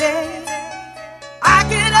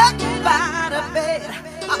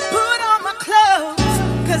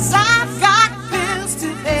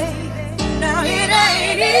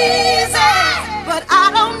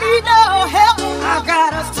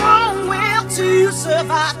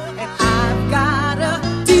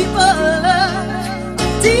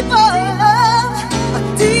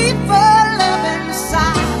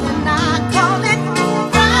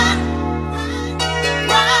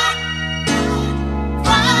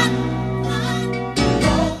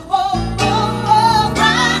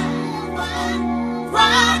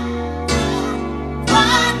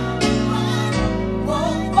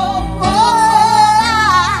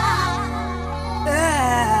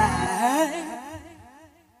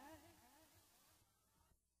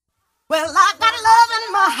Well, I got love in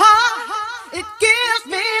my heart. It gives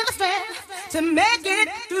me the strength to make it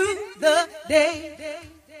through the day.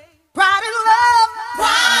 Pride is love.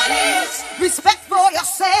 Pride is respect for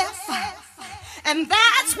yourself. And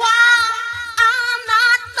that's why I'm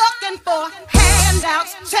not looking for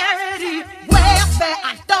handouts, charity, welfare.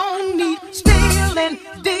 I don't need stealing,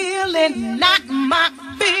 dealing, not my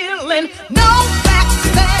feeling. No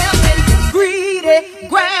backstabbing, greedy,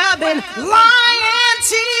 grabbing, lying,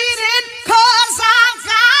 cheating. 'Cause I've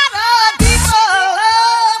got a deeper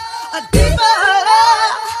love, a deeper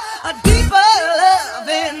love, a deeper love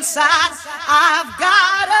inside. I've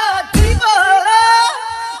got a deeper love,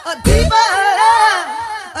 a deeper love,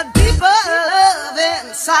 a deeper love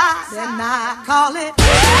inside, and I call it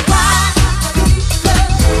pride.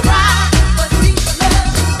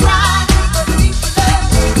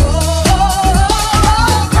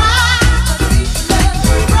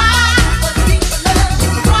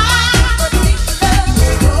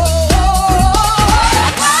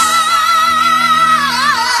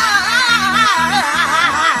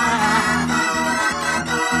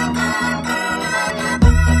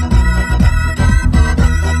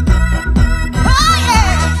 Oh,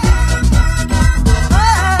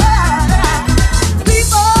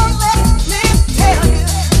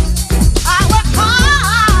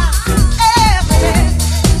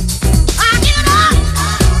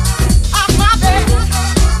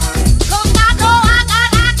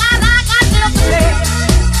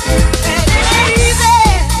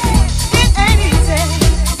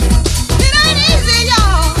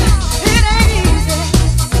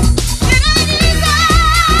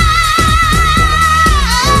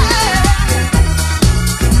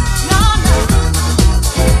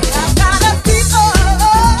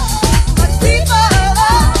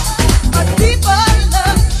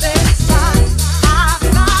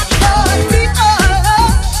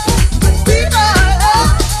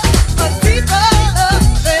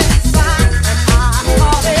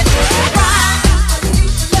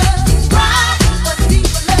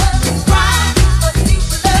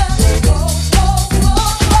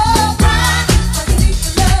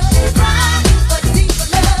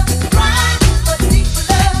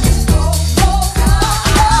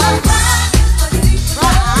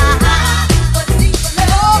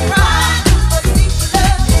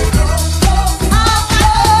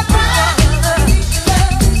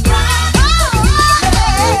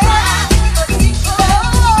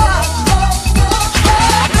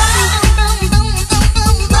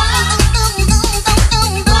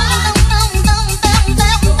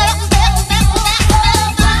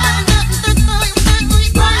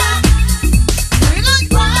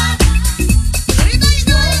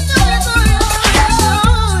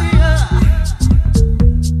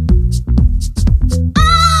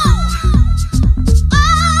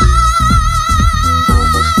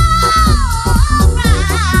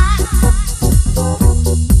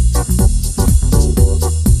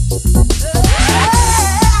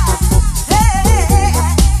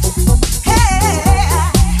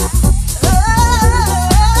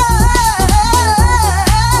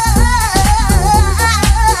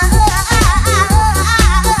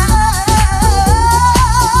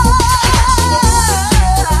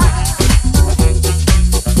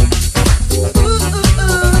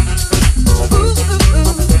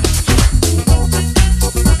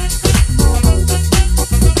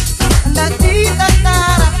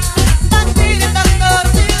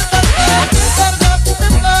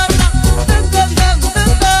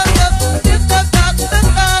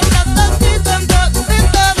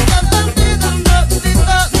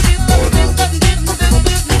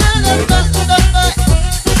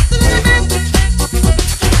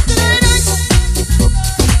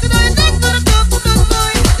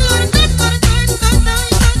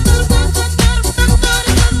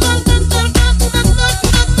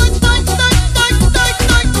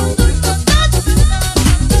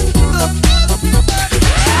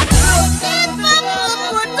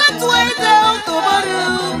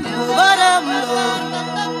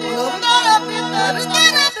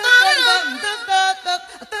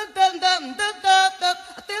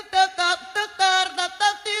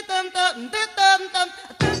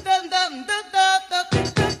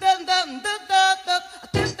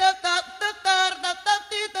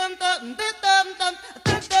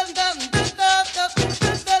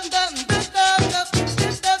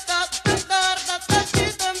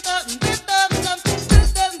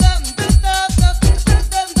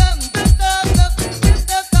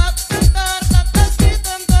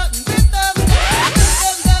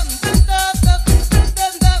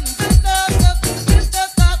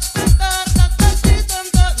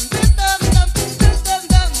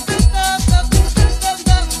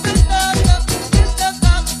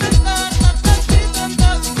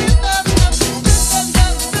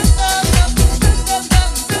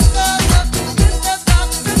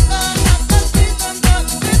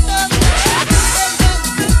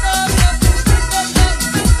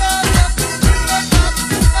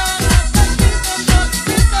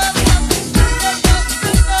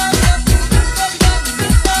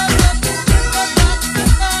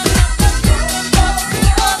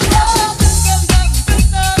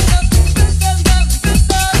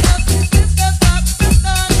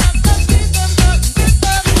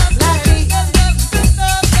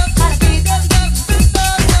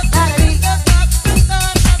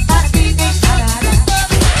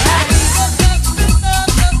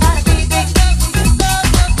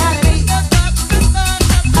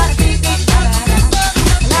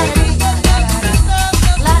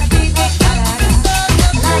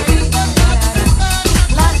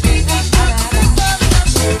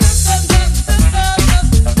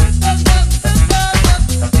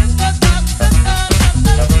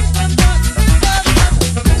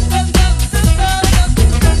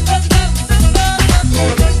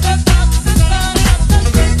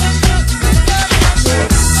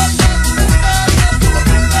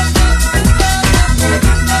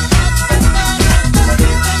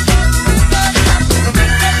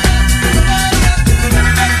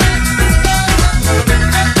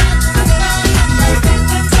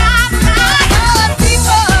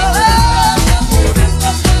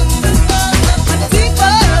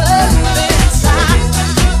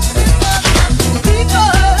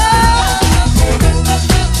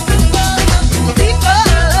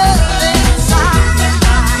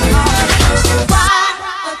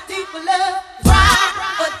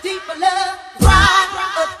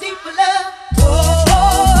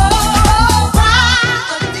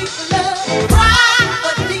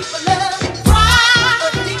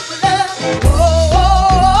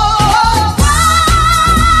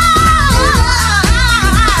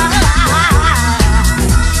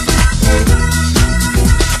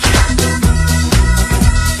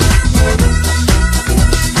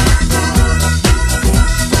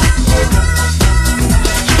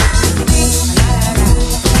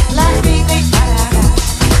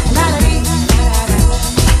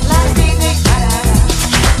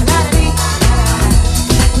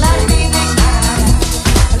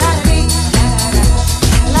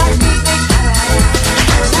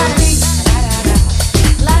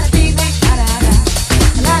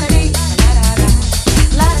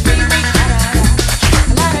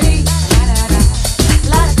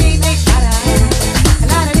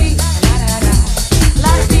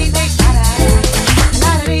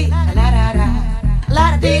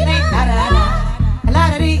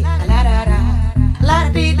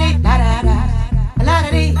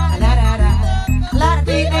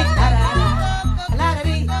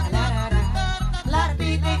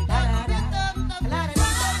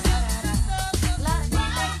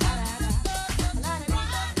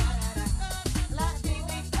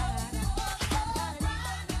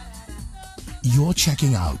 You're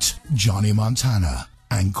checking out Johnny Montana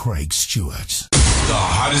and Craig Stewart. The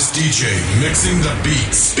hottest DJ mixing the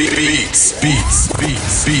beats. Beats. Mixing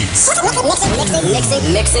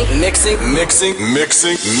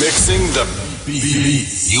the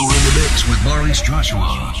beats. You're in the mix with Maurice Joshua.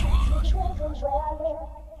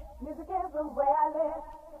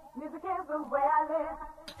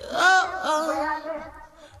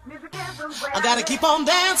 I gotta keep on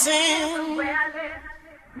dancing.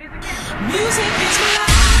 Music is my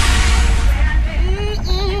life.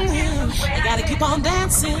 I gotta keep on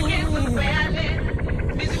dancing.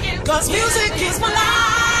 Cause music is my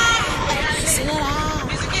life.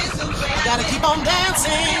 I gotta keep on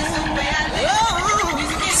dancing. Oh,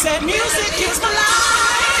 said music is my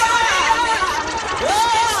life.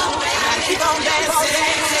 Oh, I gotta keep on dancing.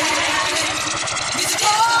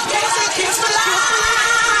 Oh, music is my life.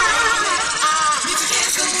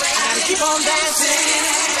 I gotta keep on dancing.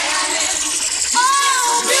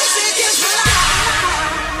 Oh, music is my life.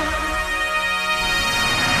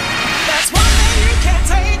 That's one thing you can't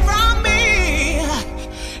take from me.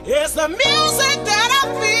 It's the music that I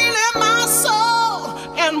feel in my soul.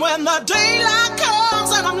 And when the daylight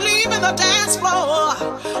comes and I'm leaving the dance floor,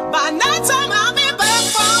 by nighttime I'll be back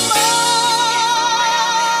from more.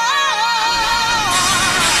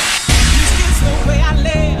 Music is the way I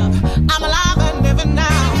live. I'm alive and living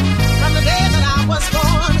now. From the day that I was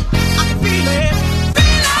born, I can feel it.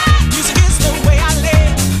 Music is the way I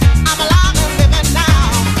live. I'm alive and living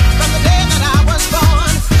now. From the day that I was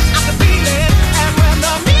born, I can feel it. And when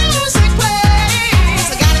the music plays,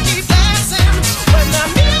 I gotta keep dancing. When the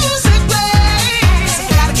music plays,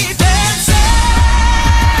 I gotta keep dancing.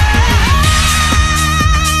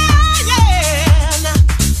 Yeah.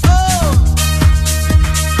 Oh.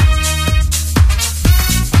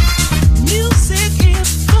 Music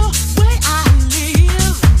is the way I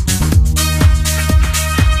live.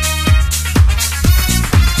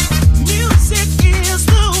 Music is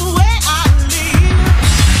the way I live.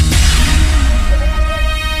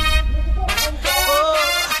 Oh,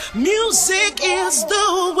 music is the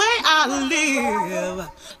way I live.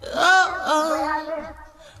 Oh,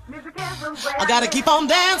 I gotta keep on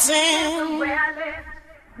dancing.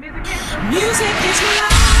 Music is my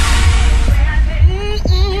life.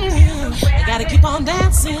 I gotta keep on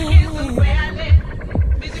dancing.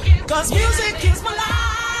 Cause music is my life.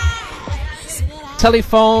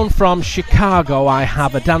 Telephone from Chicago. I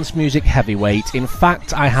have a dance music heavyweight. In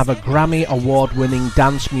fact, I have a Grammy award-winning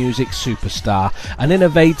dance music superstar, an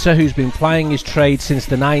innovator who's been plying his trade since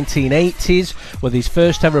the 1980s, with his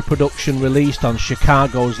first ever production released on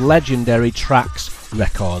Chicago's legendary Trax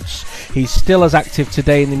Records. He's still as active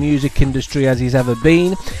today in the music industry as he's ever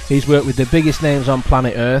been. He's worked with the biggest names on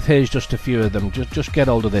planet Earth. Here's just a few of them. Just get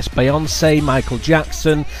hold of this. Beyonce, Michael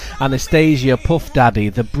Jackson, Anastasia, Puff Daddy,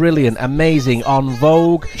 the brilliant, amazing En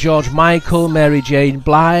Vogue, George Michael, Mary J.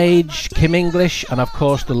 Blige, Kim English, and of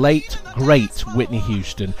course the late, great Whitney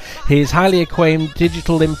Houston. His highly acclaimed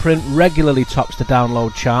digital imprint regularly tops the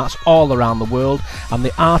download charts all around the world, and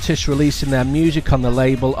the artists releasing their music on the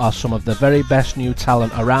label are some of the very best new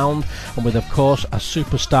talent around, and with of course a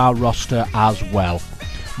superstar roster as well.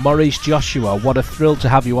 Maurice Joshua, what a thrill to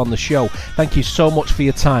have you on the show. Thank you so much for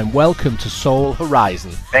your time. Welcome to Soul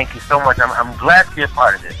Horizon. Thank you so much. I'm glad to be a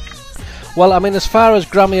part of this. Well, I mean, as far as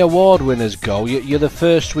Grammy Award winners go, you're the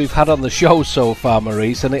first we've had on the show so far,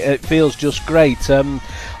 Maurice, and it feels just great.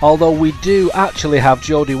 Although we do actually have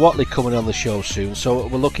Jodie Watley coming on the show soon, so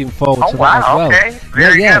we're looking forward to that as well. Okay.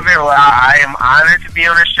 Very good. Very well. I am honored to be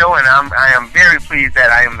on the show, and I am very pleased that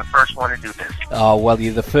I am the first one to do this. Oh, well,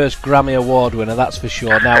 you're the first Grammy Award winner, that's for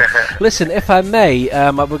sure. Now, listen, if I may,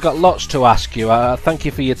 we've got lots to ask you. Thank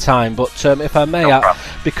you for your time, but if I may,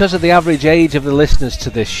 because of the average age of the listeners to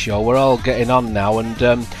this show, we're all getting on now,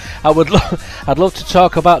 and I'd love to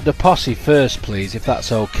talk about the Posse first, please, if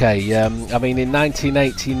that's okay. I mean, in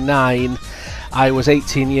 1989 I was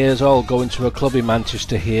 18 years old, going to a club in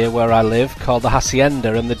Manchester here where I live called the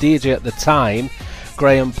Hacienda, and the DJ at the time,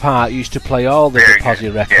 Graham Park, used to play all the Posse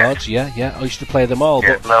records. Yeah, I used to play them all.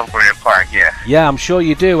 Yeah, love Graham Park, yeah. Yeah, I'm sure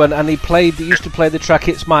you do, and he used to play the track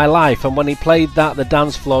It's My Life, and when he played that, the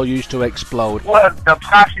dance floor used to explode. Well, the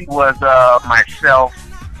Posse was myself,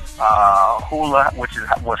 Hula, which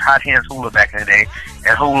was Hot Hands Hula back in the day,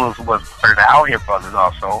 and Hula was for the Out Here Brothers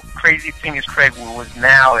also. Crazy thing is, Craig was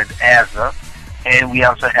now in Asda, and we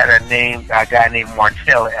also had a guy named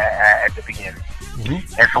Martell at the beginning.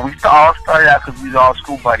 Mm-hmm. And so we all started out because we was all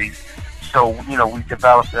school buddies. So, we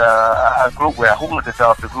developed a group where Hula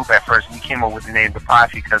developed a group at first, and we came up with the name The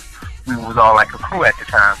Posse because we was all like a crew at the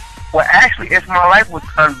time. Well, actually, It's My Life was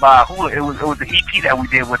done by Hula. It was the EP that we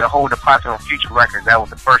did with the whole Deposit on Future Records. That was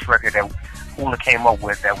the first record that Hula came up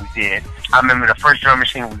with that we did. I remember the first drum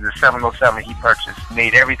machine was the 707 he purchased.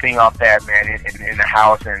 Made everything off that, man, in the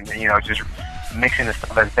house, and just mixing the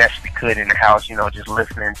stuff as best we could in the house, just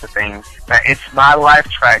listening to things. Now, It's My Life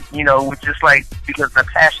track, was just like, because the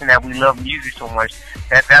passion that we love music so much,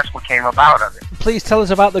 that's what came about of it. Please tell us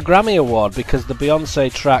about the Grammy Award, because the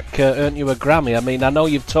Beyonce track earned you a Grammy. I mean, I know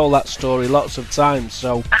you've told that story lots of times,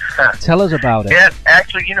 so tell us about it. Yes,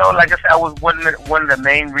 actually, like I said, I was one of the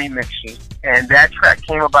main remixers, and that track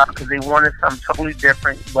came about because they wanted something totally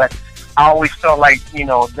different, but I always felt like,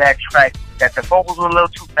 that track, that the vocals were a little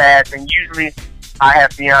too fast, and usually I have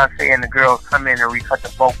Beyonce and the girls come in and recut the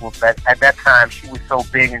vocals, but at that time she was so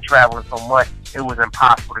big and traveling so much, it was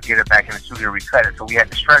impossible to get her back in the studio to recut it, so we had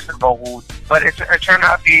to stretch the vocals, but it turned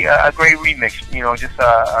out to be a great remix, just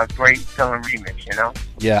a great feeling remix,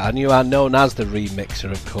 Yeah, and you are known as the remixer,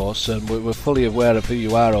 of course, and we're fully aware of who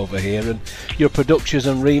you are over here, and your productions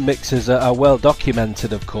and remixes are well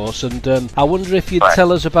documented, of course, and I wonder if you'd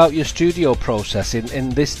tell us about your studio process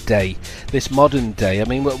in this modern day. I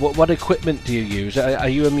mean, what equipment do you use? Are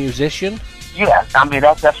you a musician? Yeah, I mean,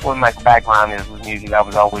 that's what my background is with music. I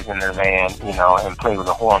was always in the band, and played with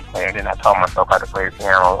a horn player. Then I taught myself how to play the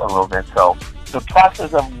piano a little bit. So the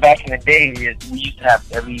process of back in the day is we used to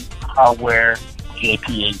have every hardware,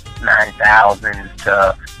 JP 9000s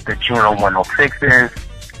to the Juno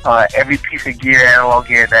 106s, every piece of gear, analog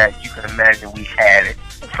gear that you can imagine, we had it.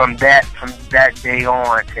 From that day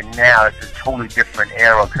on to now, it's a totally different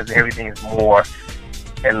era because everything is more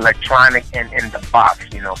electronic and in the box,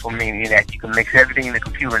 for meaning that you can mix everything in the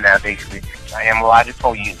computer now, basically. I am a Logic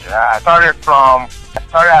Pro user. I started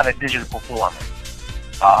out a digital performer,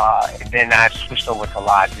 and then I switched over to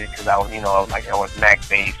Logic because I was Mac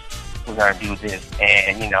based. We're gonna do this,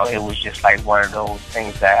 and it was just like one of those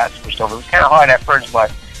things that I switched over. It was kind of hard at first,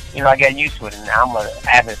 but I got used to it, and I'm an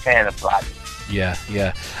avid fan of Logic. Yeah,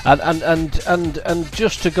 and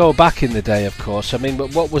just to go back in the day, of course. I mean,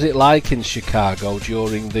 but what was it like in Chicago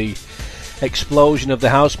during the explosion of the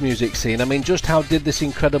house music scene? I mean, just how did this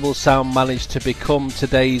incredible sound manage to become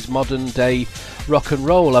today's modern day rock and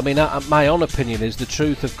roll? I mean, my own opinion is, the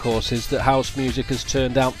truth, of course, is that house music has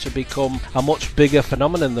turned out to become a much bigger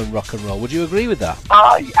phenomenon than rock and roll. Would you agree with that?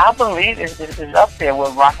 I believe it's up there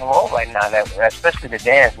with rock and roll right now, especially the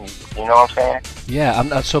dance music, you know what I'm saying? Yeah,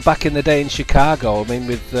 and so back in the day in Chicago, I mean,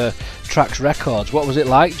 with Trax Records, what was it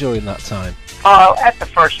like during that time? At the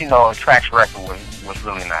first, Trax record was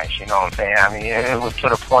really nice, you know what I'm saying? I mean, it was to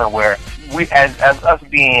the point where we, as us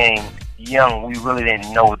being young, we really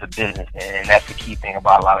didn't know the business, and that's the key thing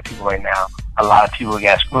about a lot of people right now. A lot of people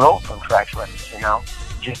got screwed over from Trax records,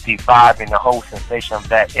 Just the vibe and the whole sensation of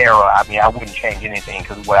that era, I mean, I wouldn't change anything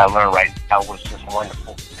because what I learned right now was just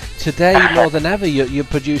wonderful. Today, more than ever, you're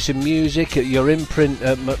producing music. Your imprint,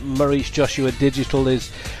 Maurice Joshua Digital,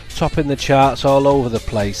 is topping the charts all over the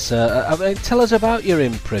place. I mean, tell us about your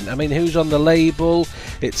imprint. I mean, who's on the label,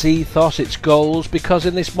 its ethos, its goals, because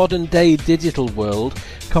in this modern day digital world,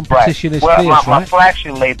 competition is fierce, right? My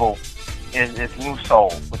flagship label is New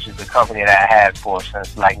Soul, which is the company that I had for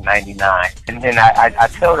since like '99. And then I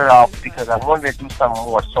tailed it off because I wanted to do something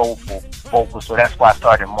more soulful, vocal, so that's why I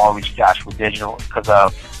started Maurice Joshua Digital,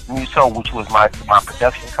 because New Soul, which was my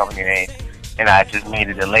production company name, and I just made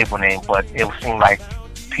it a label name, but it seemed like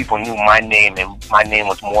people knew my name, and my name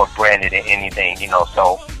was more branded than anything,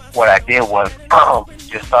 so what I did was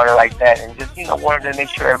just started like that, and just, wanted to make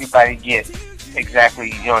sure everybody gets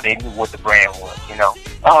exactly, they knew what the brand was,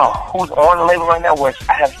 who's on the label right now? Which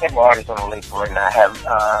I have several artists on the label right now. I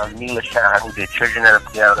have Mila Shine, who did Children of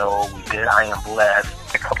the Ghetto, we did I Am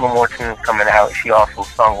Blessed, a couple more tunes coming out. She also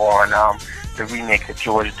sung on the remake of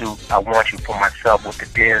George Duke, I Want You For Myself, with the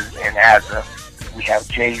Diz and Azza. We have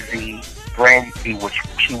Jay-Z, Brandy, which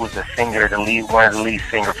she was the singer, one of the lead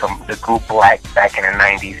singers from the group Black back in the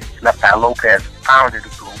 90s. Left Lopez founded the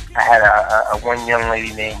group. I had a one young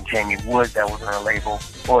lady named Jamie Woods that was on the label,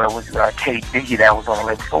 or it was Kate Biggie that was on the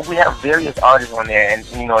label. So we have various artists on there, and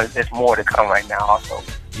there's more to come right now also.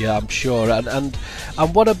 Yeah, I'm sure. And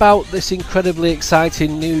what about this incredibly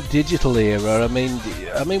exciting new digital era? I mean,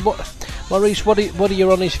 what, Maurice? What are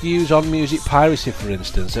your honest views on music piracy, for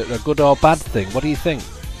instance? A good or bad thing? What do you think?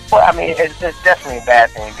 Well, I mean, it's definitely a bad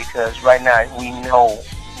thing, because right now we know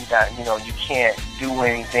that you can't do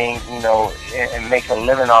anything and make a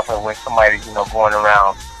living off of when somebody's going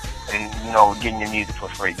around and getting your music for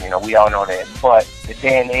free. We all know that. But the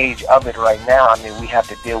day and age of it right now, I mean, we have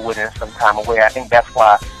to deal with it in some kind of way. I think that's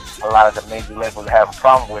why a lot of the major labels have a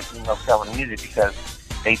problem with selling music, because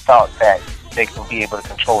they thought that they can be able to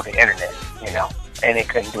control the internet, you know, and they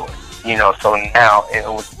couldn't do it. You know, so now it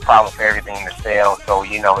was a problem for everything to sell. So,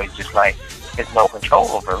 you know, it's just like, there's no control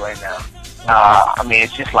over it right now. I mean,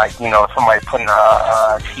 it's just like, you know, somebody putting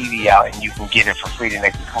a TV out and you can get it for free the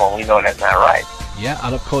next day. Come on, we know that's not right. Yeah,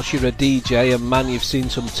 and of course you're a DJ, and man, you've seen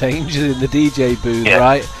some changes in the DJ booth, Yeah.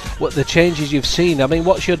 right? What the changes you've seen? I mean,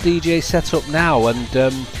 what's your DJ setup now,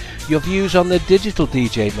 and your views on the digital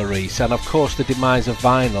DJ, Maurice, and of course the demise of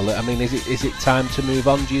vinyl? I mean, is it time to move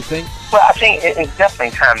on, do you think? Well, I think it's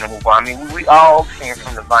definitely time to move on. I mean, we all came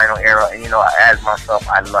from the vinyl era. You know, as myself,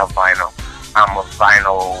 I love vinyl. I'm a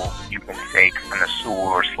vinyl, you can say,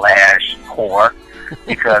 connoisseur / whore,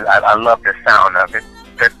 because I love the sound of it.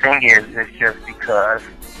 The thing is, it's just because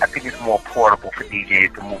I think it's more portable for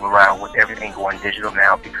DJs to move around with everything going digital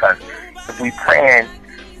now, because if we plan,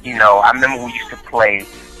 you know, I remember we used to play,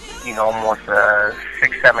 you know, almost a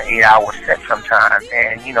 6, 7, 8 hour set sometimes,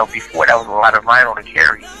 and, you know, before that was a lot of vinyl to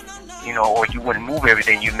carry, you know, or you wouldn't move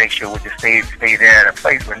everything, you make sure it would just stay there in a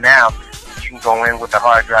place, but now you can go in with a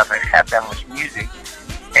hard drive and have that much music,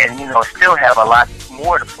 and, you know, still have a lot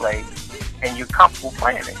more to play, and you're comfortable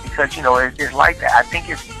playing it, because, you know, it's like that. I think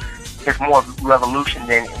it's more of a revolution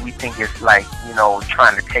than we think it's like, you know,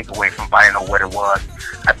 trying to take away from vinyl what it was.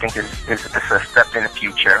 I think it's a step in the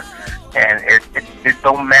future, and it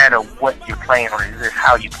don't matter what you're playing on, it's just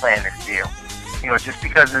how you playing it still. You know, just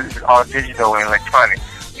because it's all digital and electronic,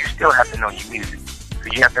 you still have to know your music. So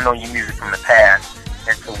you have to know your music from the past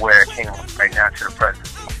and to where it came right now to the present.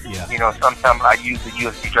 Yeah. You know, sometimes I use the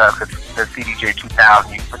USB drive because the CDJ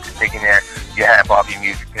 2000, you put the stick in there, you have all your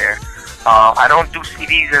music there. I don't do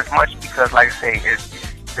CDs as much because, like I say, it's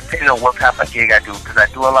depending on what type of gig I do, because I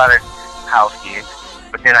do a lot of house gigs,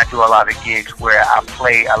 but then I do a lot of gigs where I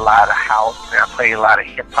play a lot of house and I play a lot of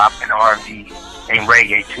hip-hop and R&B and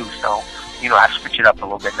reggae too, so, you know, I switch it up a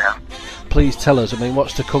little bit now. Please tell us, I mean,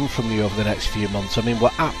 what's to come from you over the next few months? I mean,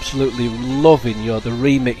 we're absolutely loving the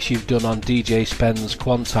remix you've done on DJ Spen's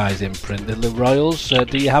Quantize imprint, the Royals.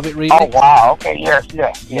 Do you have it remixed? Oh, wow, okay, yes.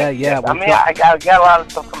 Yeah. Yes. I mean, I got a lot of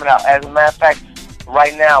stuff coming out. As a matter of fact,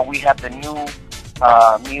 right now we have the new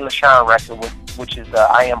Mila Sean record, which is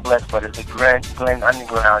I Am Blessed, but it's a Glenn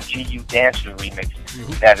Underground GU Dancer remix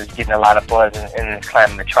that is getting a lot of buzz and it's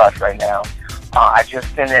climbing the charts right now. I just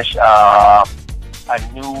finished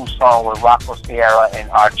a new song with Rocco Sierra and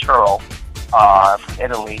Arturo from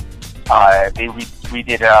Italy. They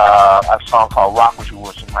redid a song called Rock With You,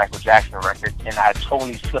 which is a Michael Jackson record, and I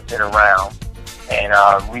totally flipped it around and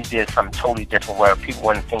redid something totally different where people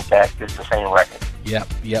wouldn't think that it's the same record. Yeah,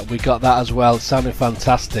 we got that as well. Sounded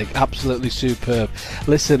fantastic, absolutely superb.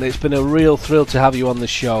 Listen, it's been a real thrill to have you on the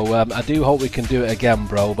show. I do hope we can do it again,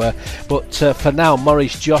 bro. But for now,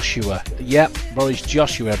 Maurice Joshua. Yep, Maurice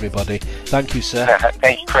Joshua, everybody. Thank you, sir.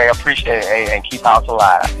 Thank you, Craig. I appreciate it, and keep house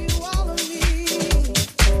alive.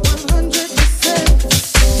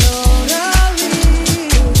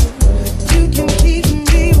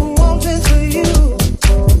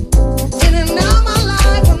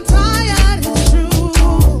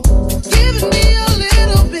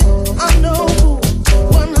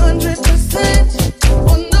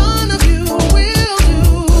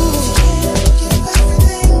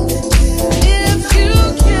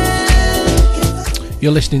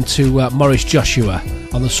 You're listening to Maurice Joshua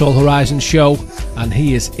on the Soul Horizon show, and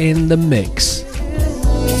he is in the mix.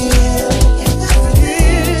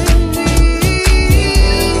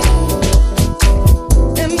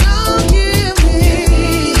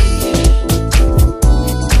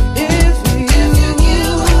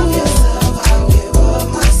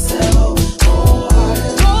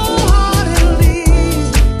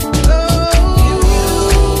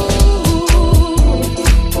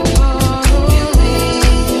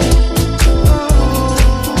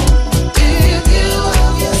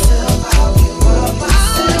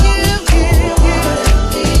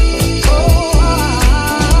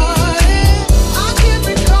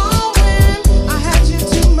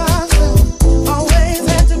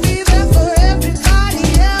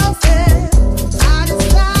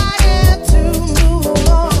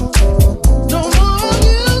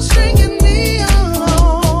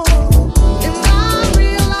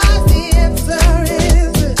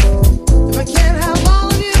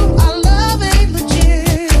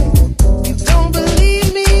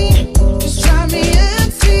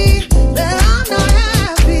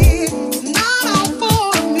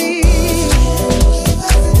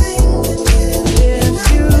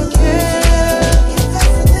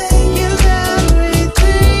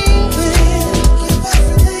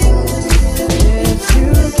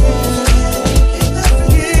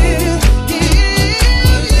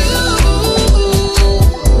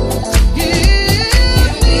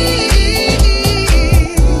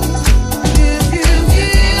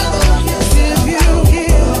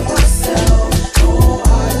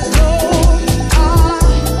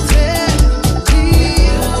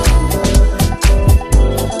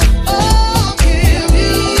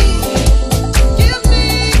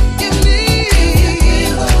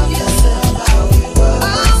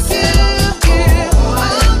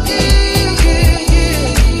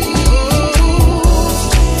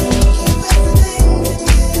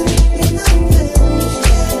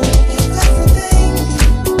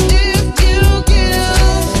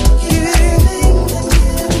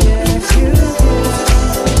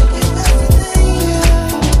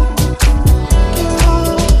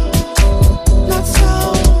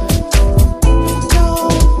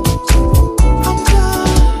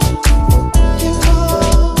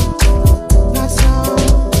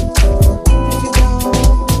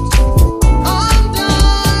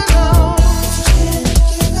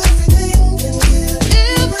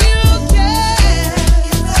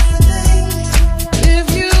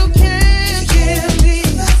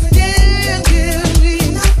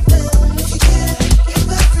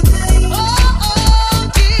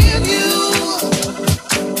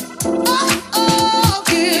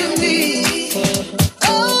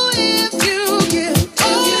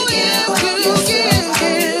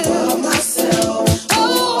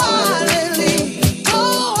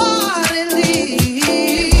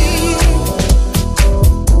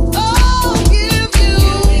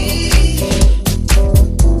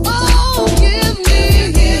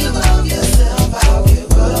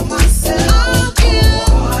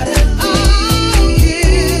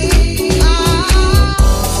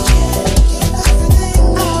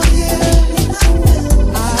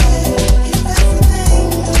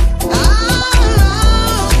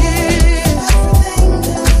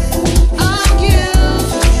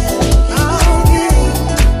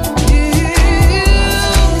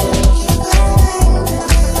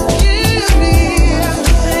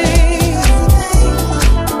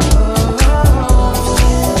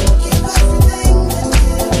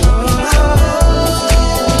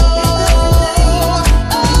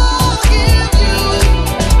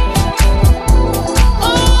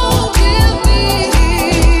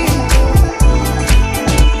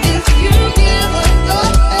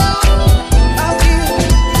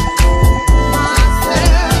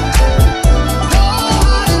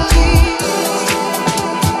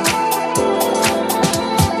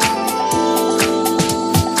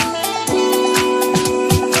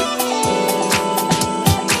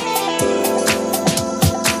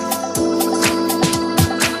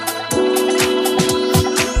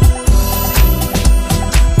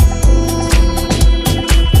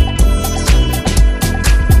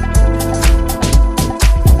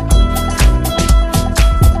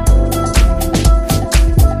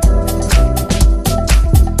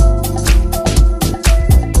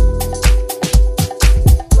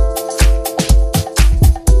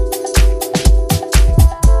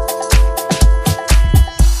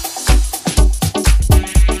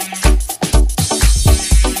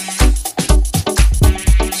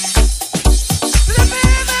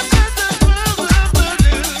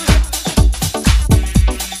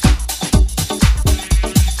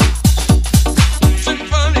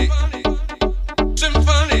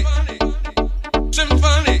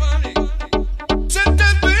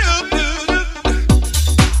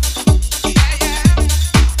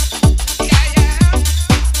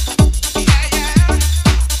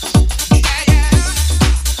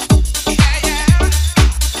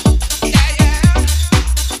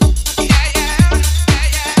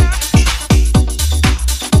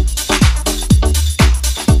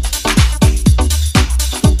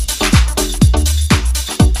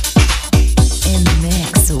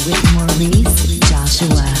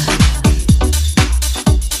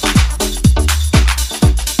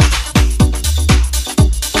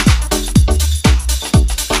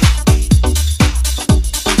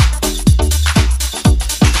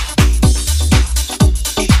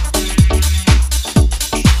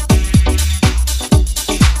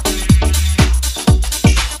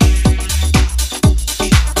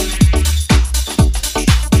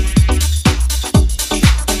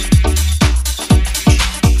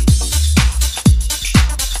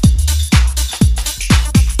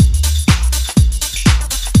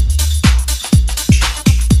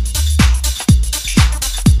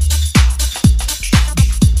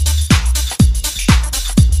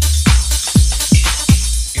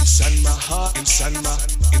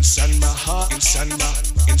 inside my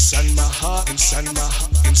heart, inside my heart,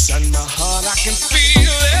 inside my heart, I can feel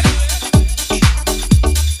it.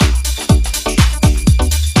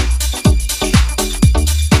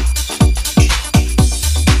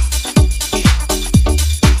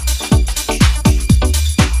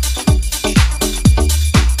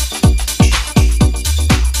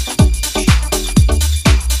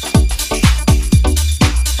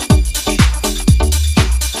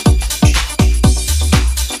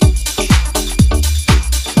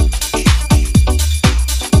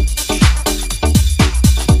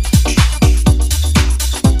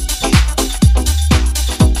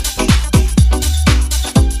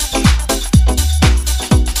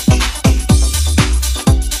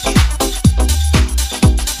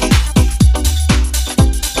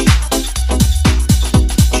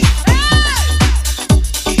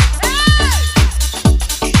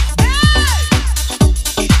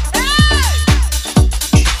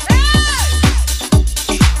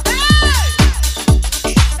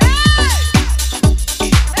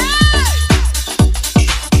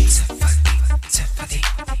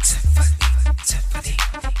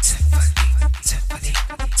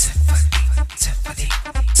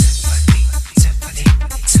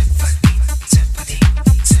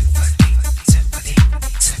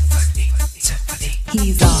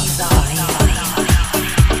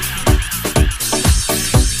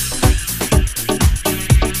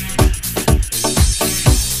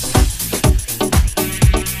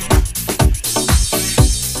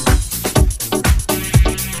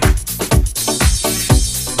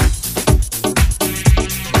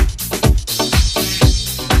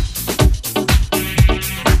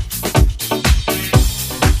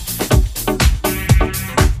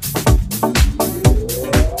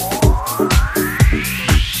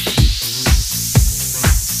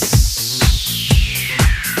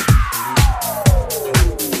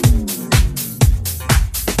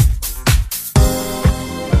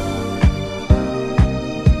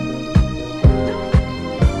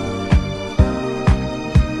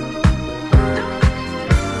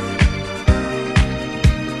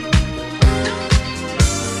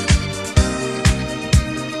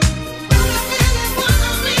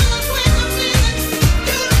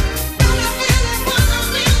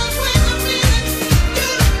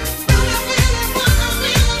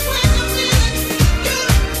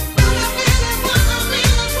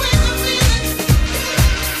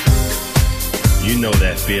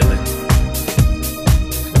 feeling,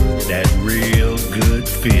 that real good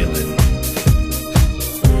feeling,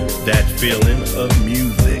 that feeling of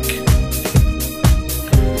music,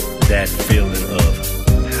 that feeling of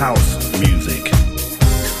house music,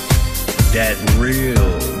 that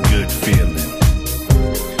real good feeling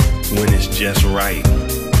when it's just right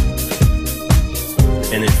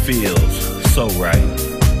and it feels so right.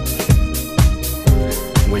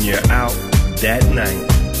 When you're out that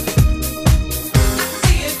night,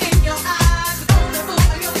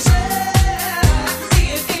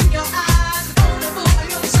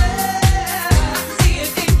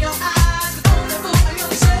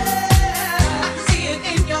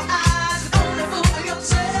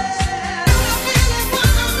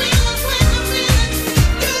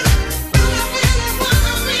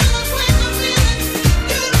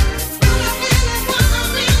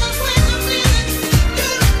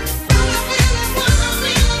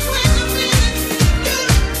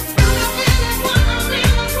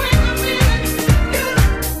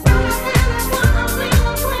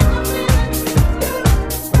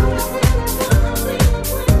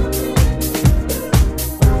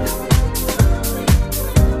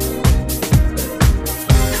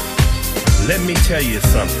 let me tell you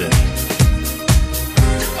something.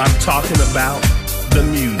 I'm talking about the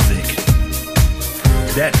music.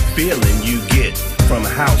 That feeling you get from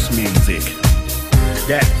house music.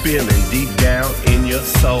 That feeling deep down in your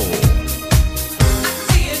soul.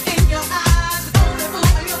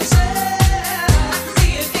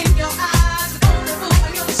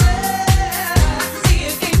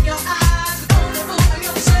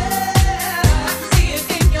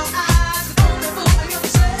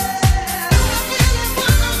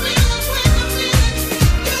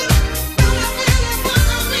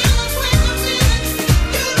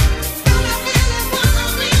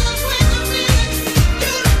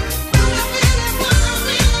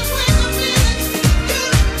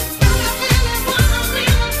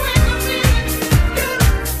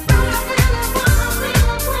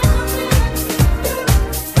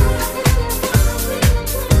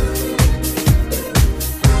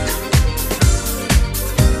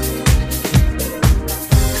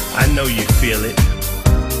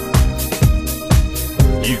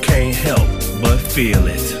 feel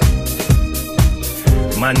it.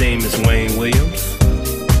 My name is Wayne Williams,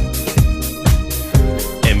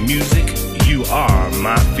 and music, you are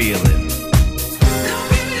my feeling.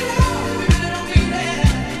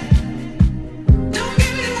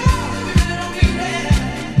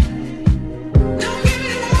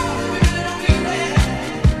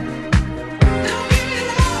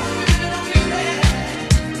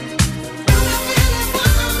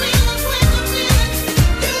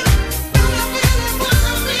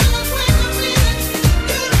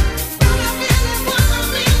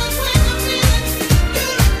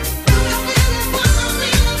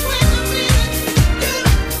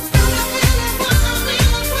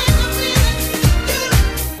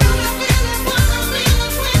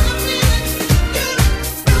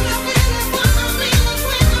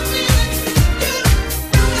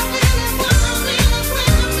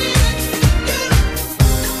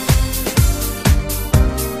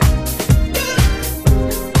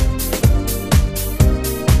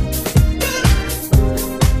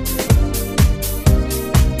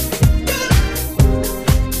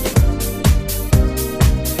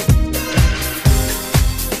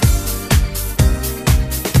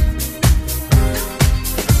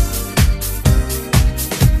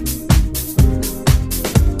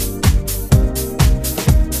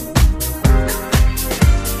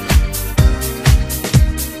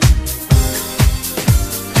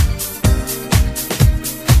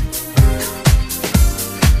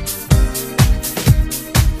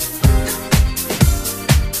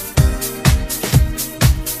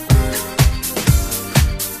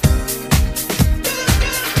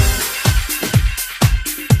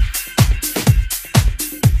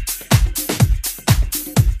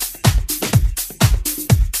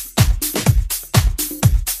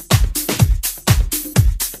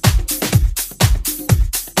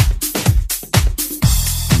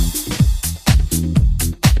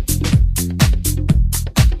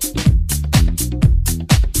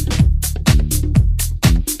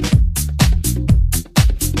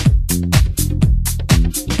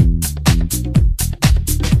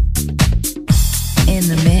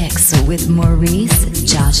 with Maurice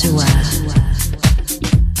Joshua.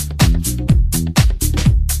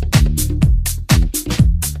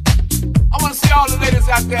 I want to see all the ladies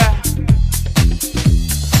out there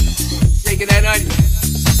shaking that onion.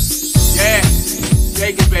 Yeah,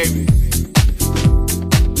 shake it, baby.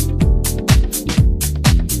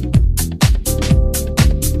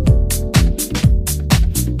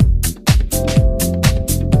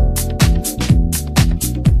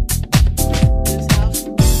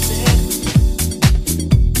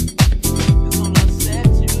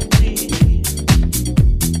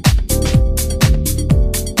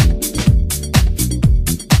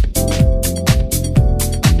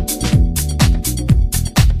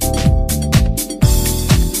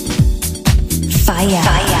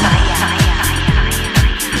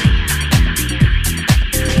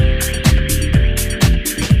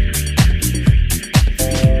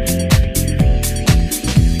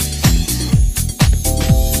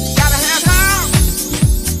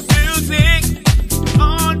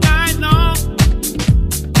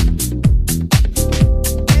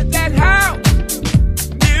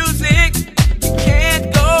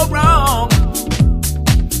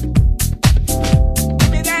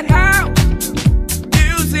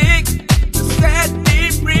 Music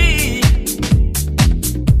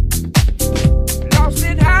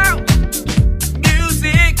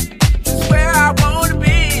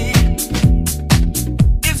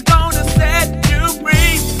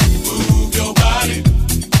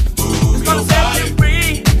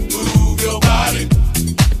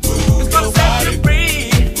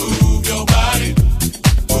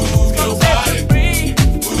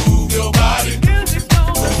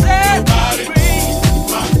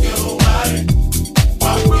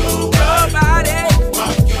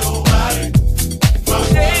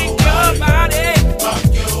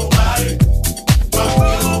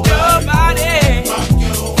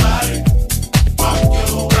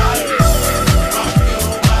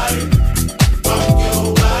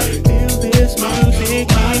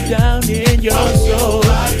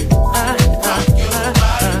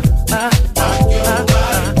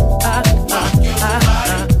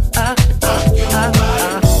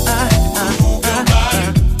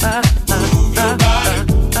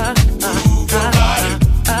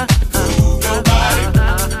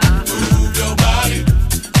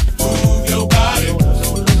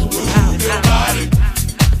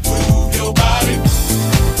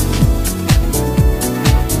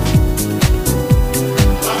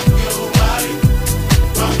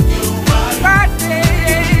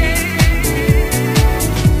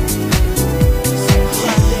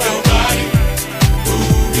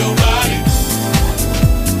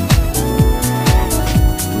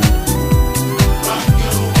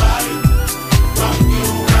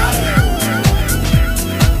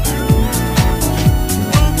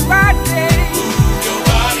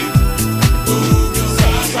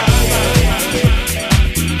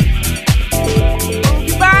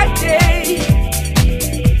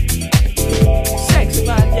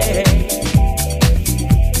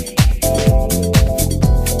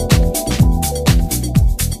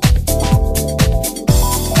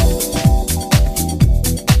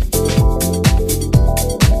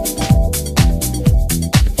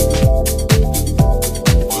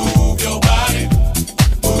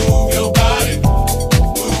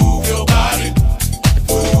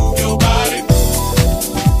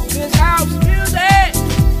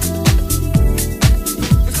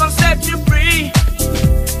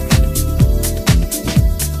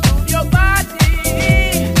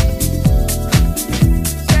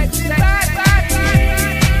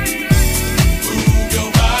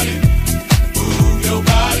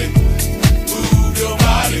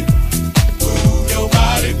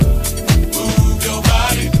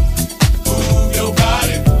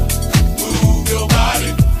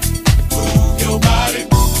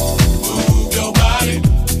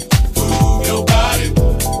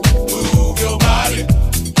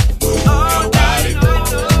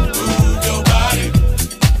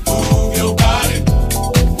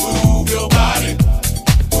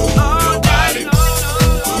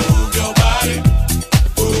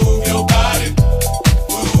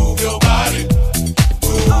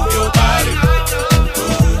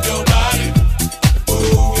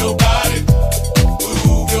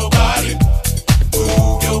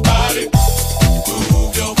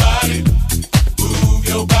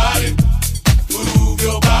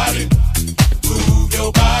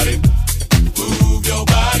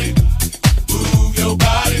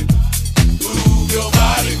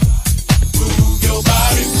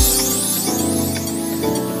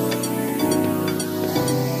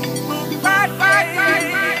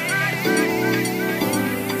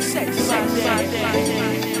Move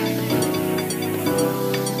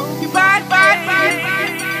your body,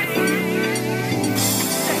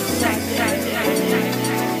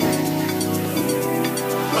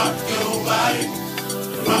 rock your body,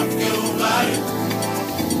 rock your body.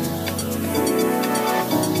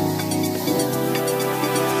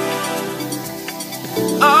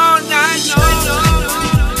 All night long.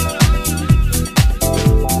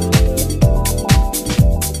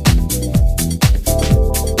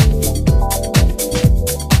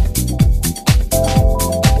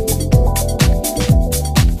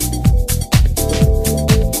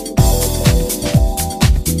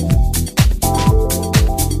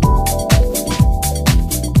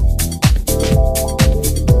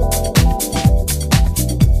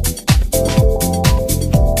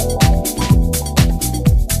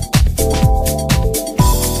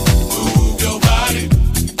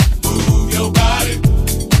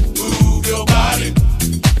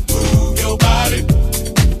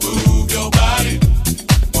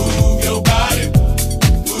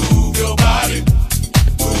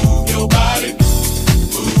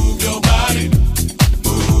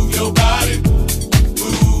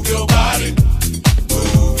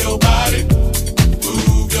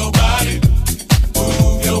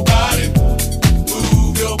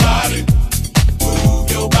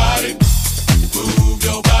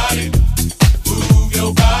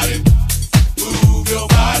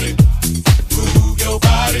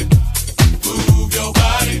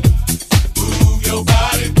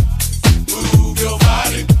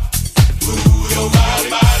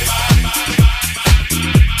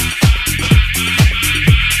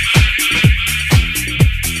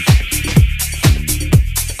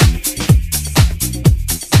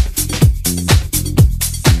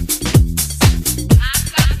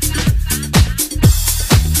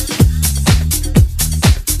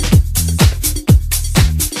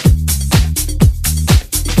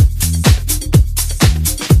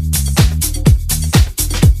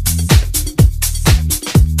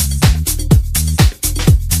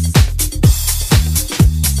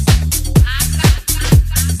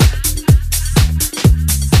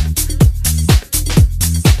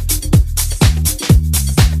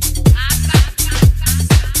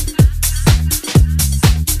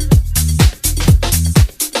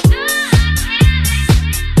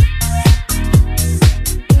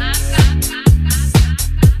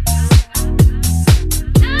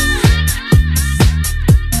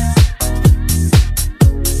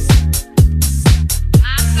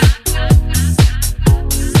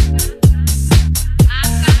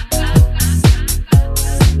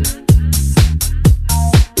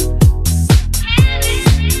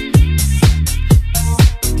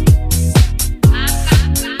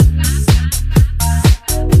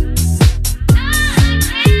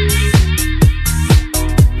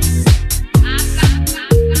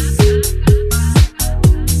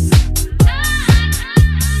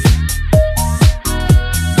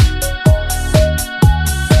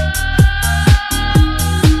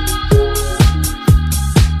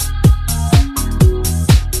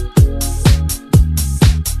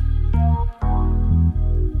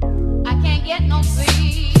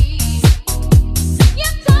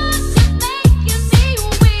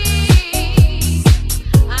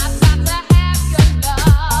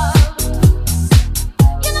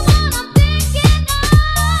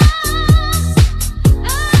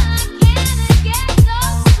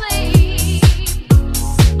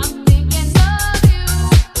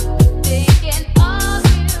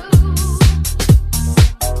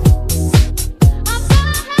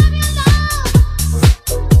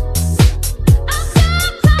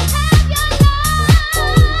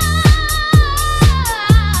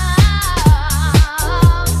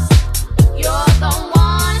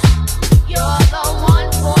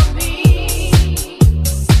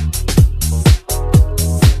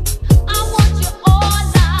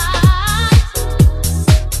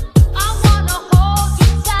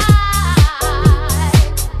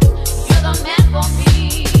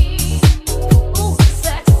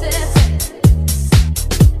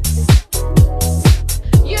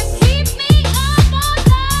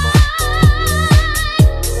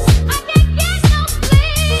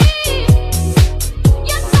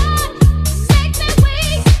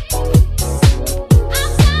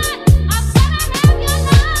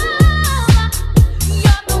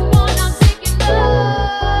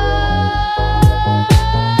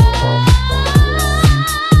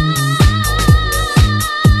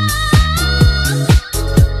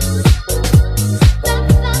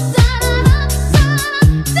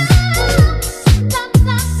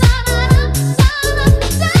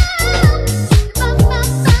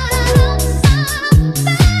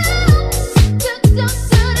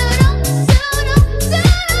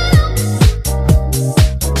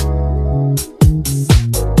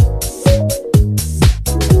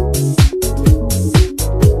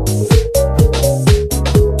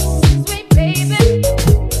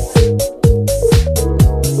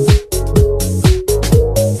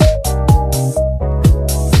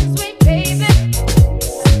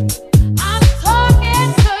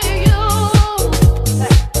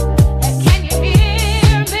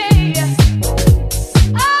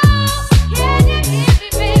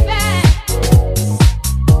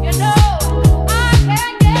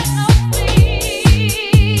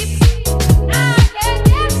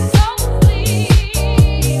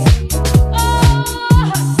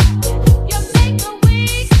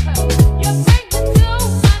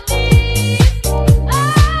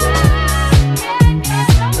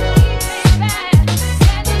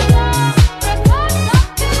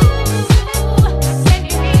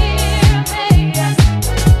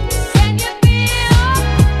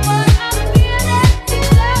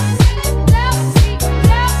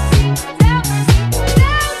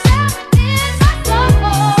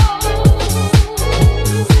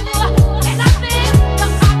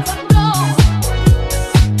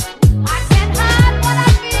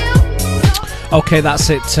 Okay, that's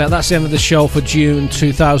it. That's the end of the show for June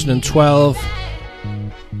 2012.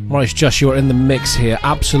 Maurice Joshua in the mix here.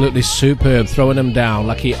 Absolutely superb, throwing them down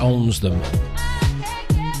like he owns them.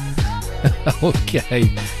 Okay,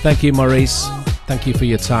 thank you, Maurice. Thank you for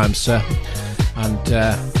your time, sir. And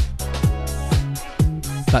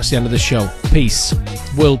that's the end of the show. Peace.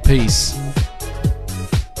 World peace.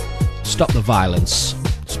 Stop the violence.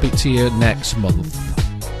 Speak to you next month.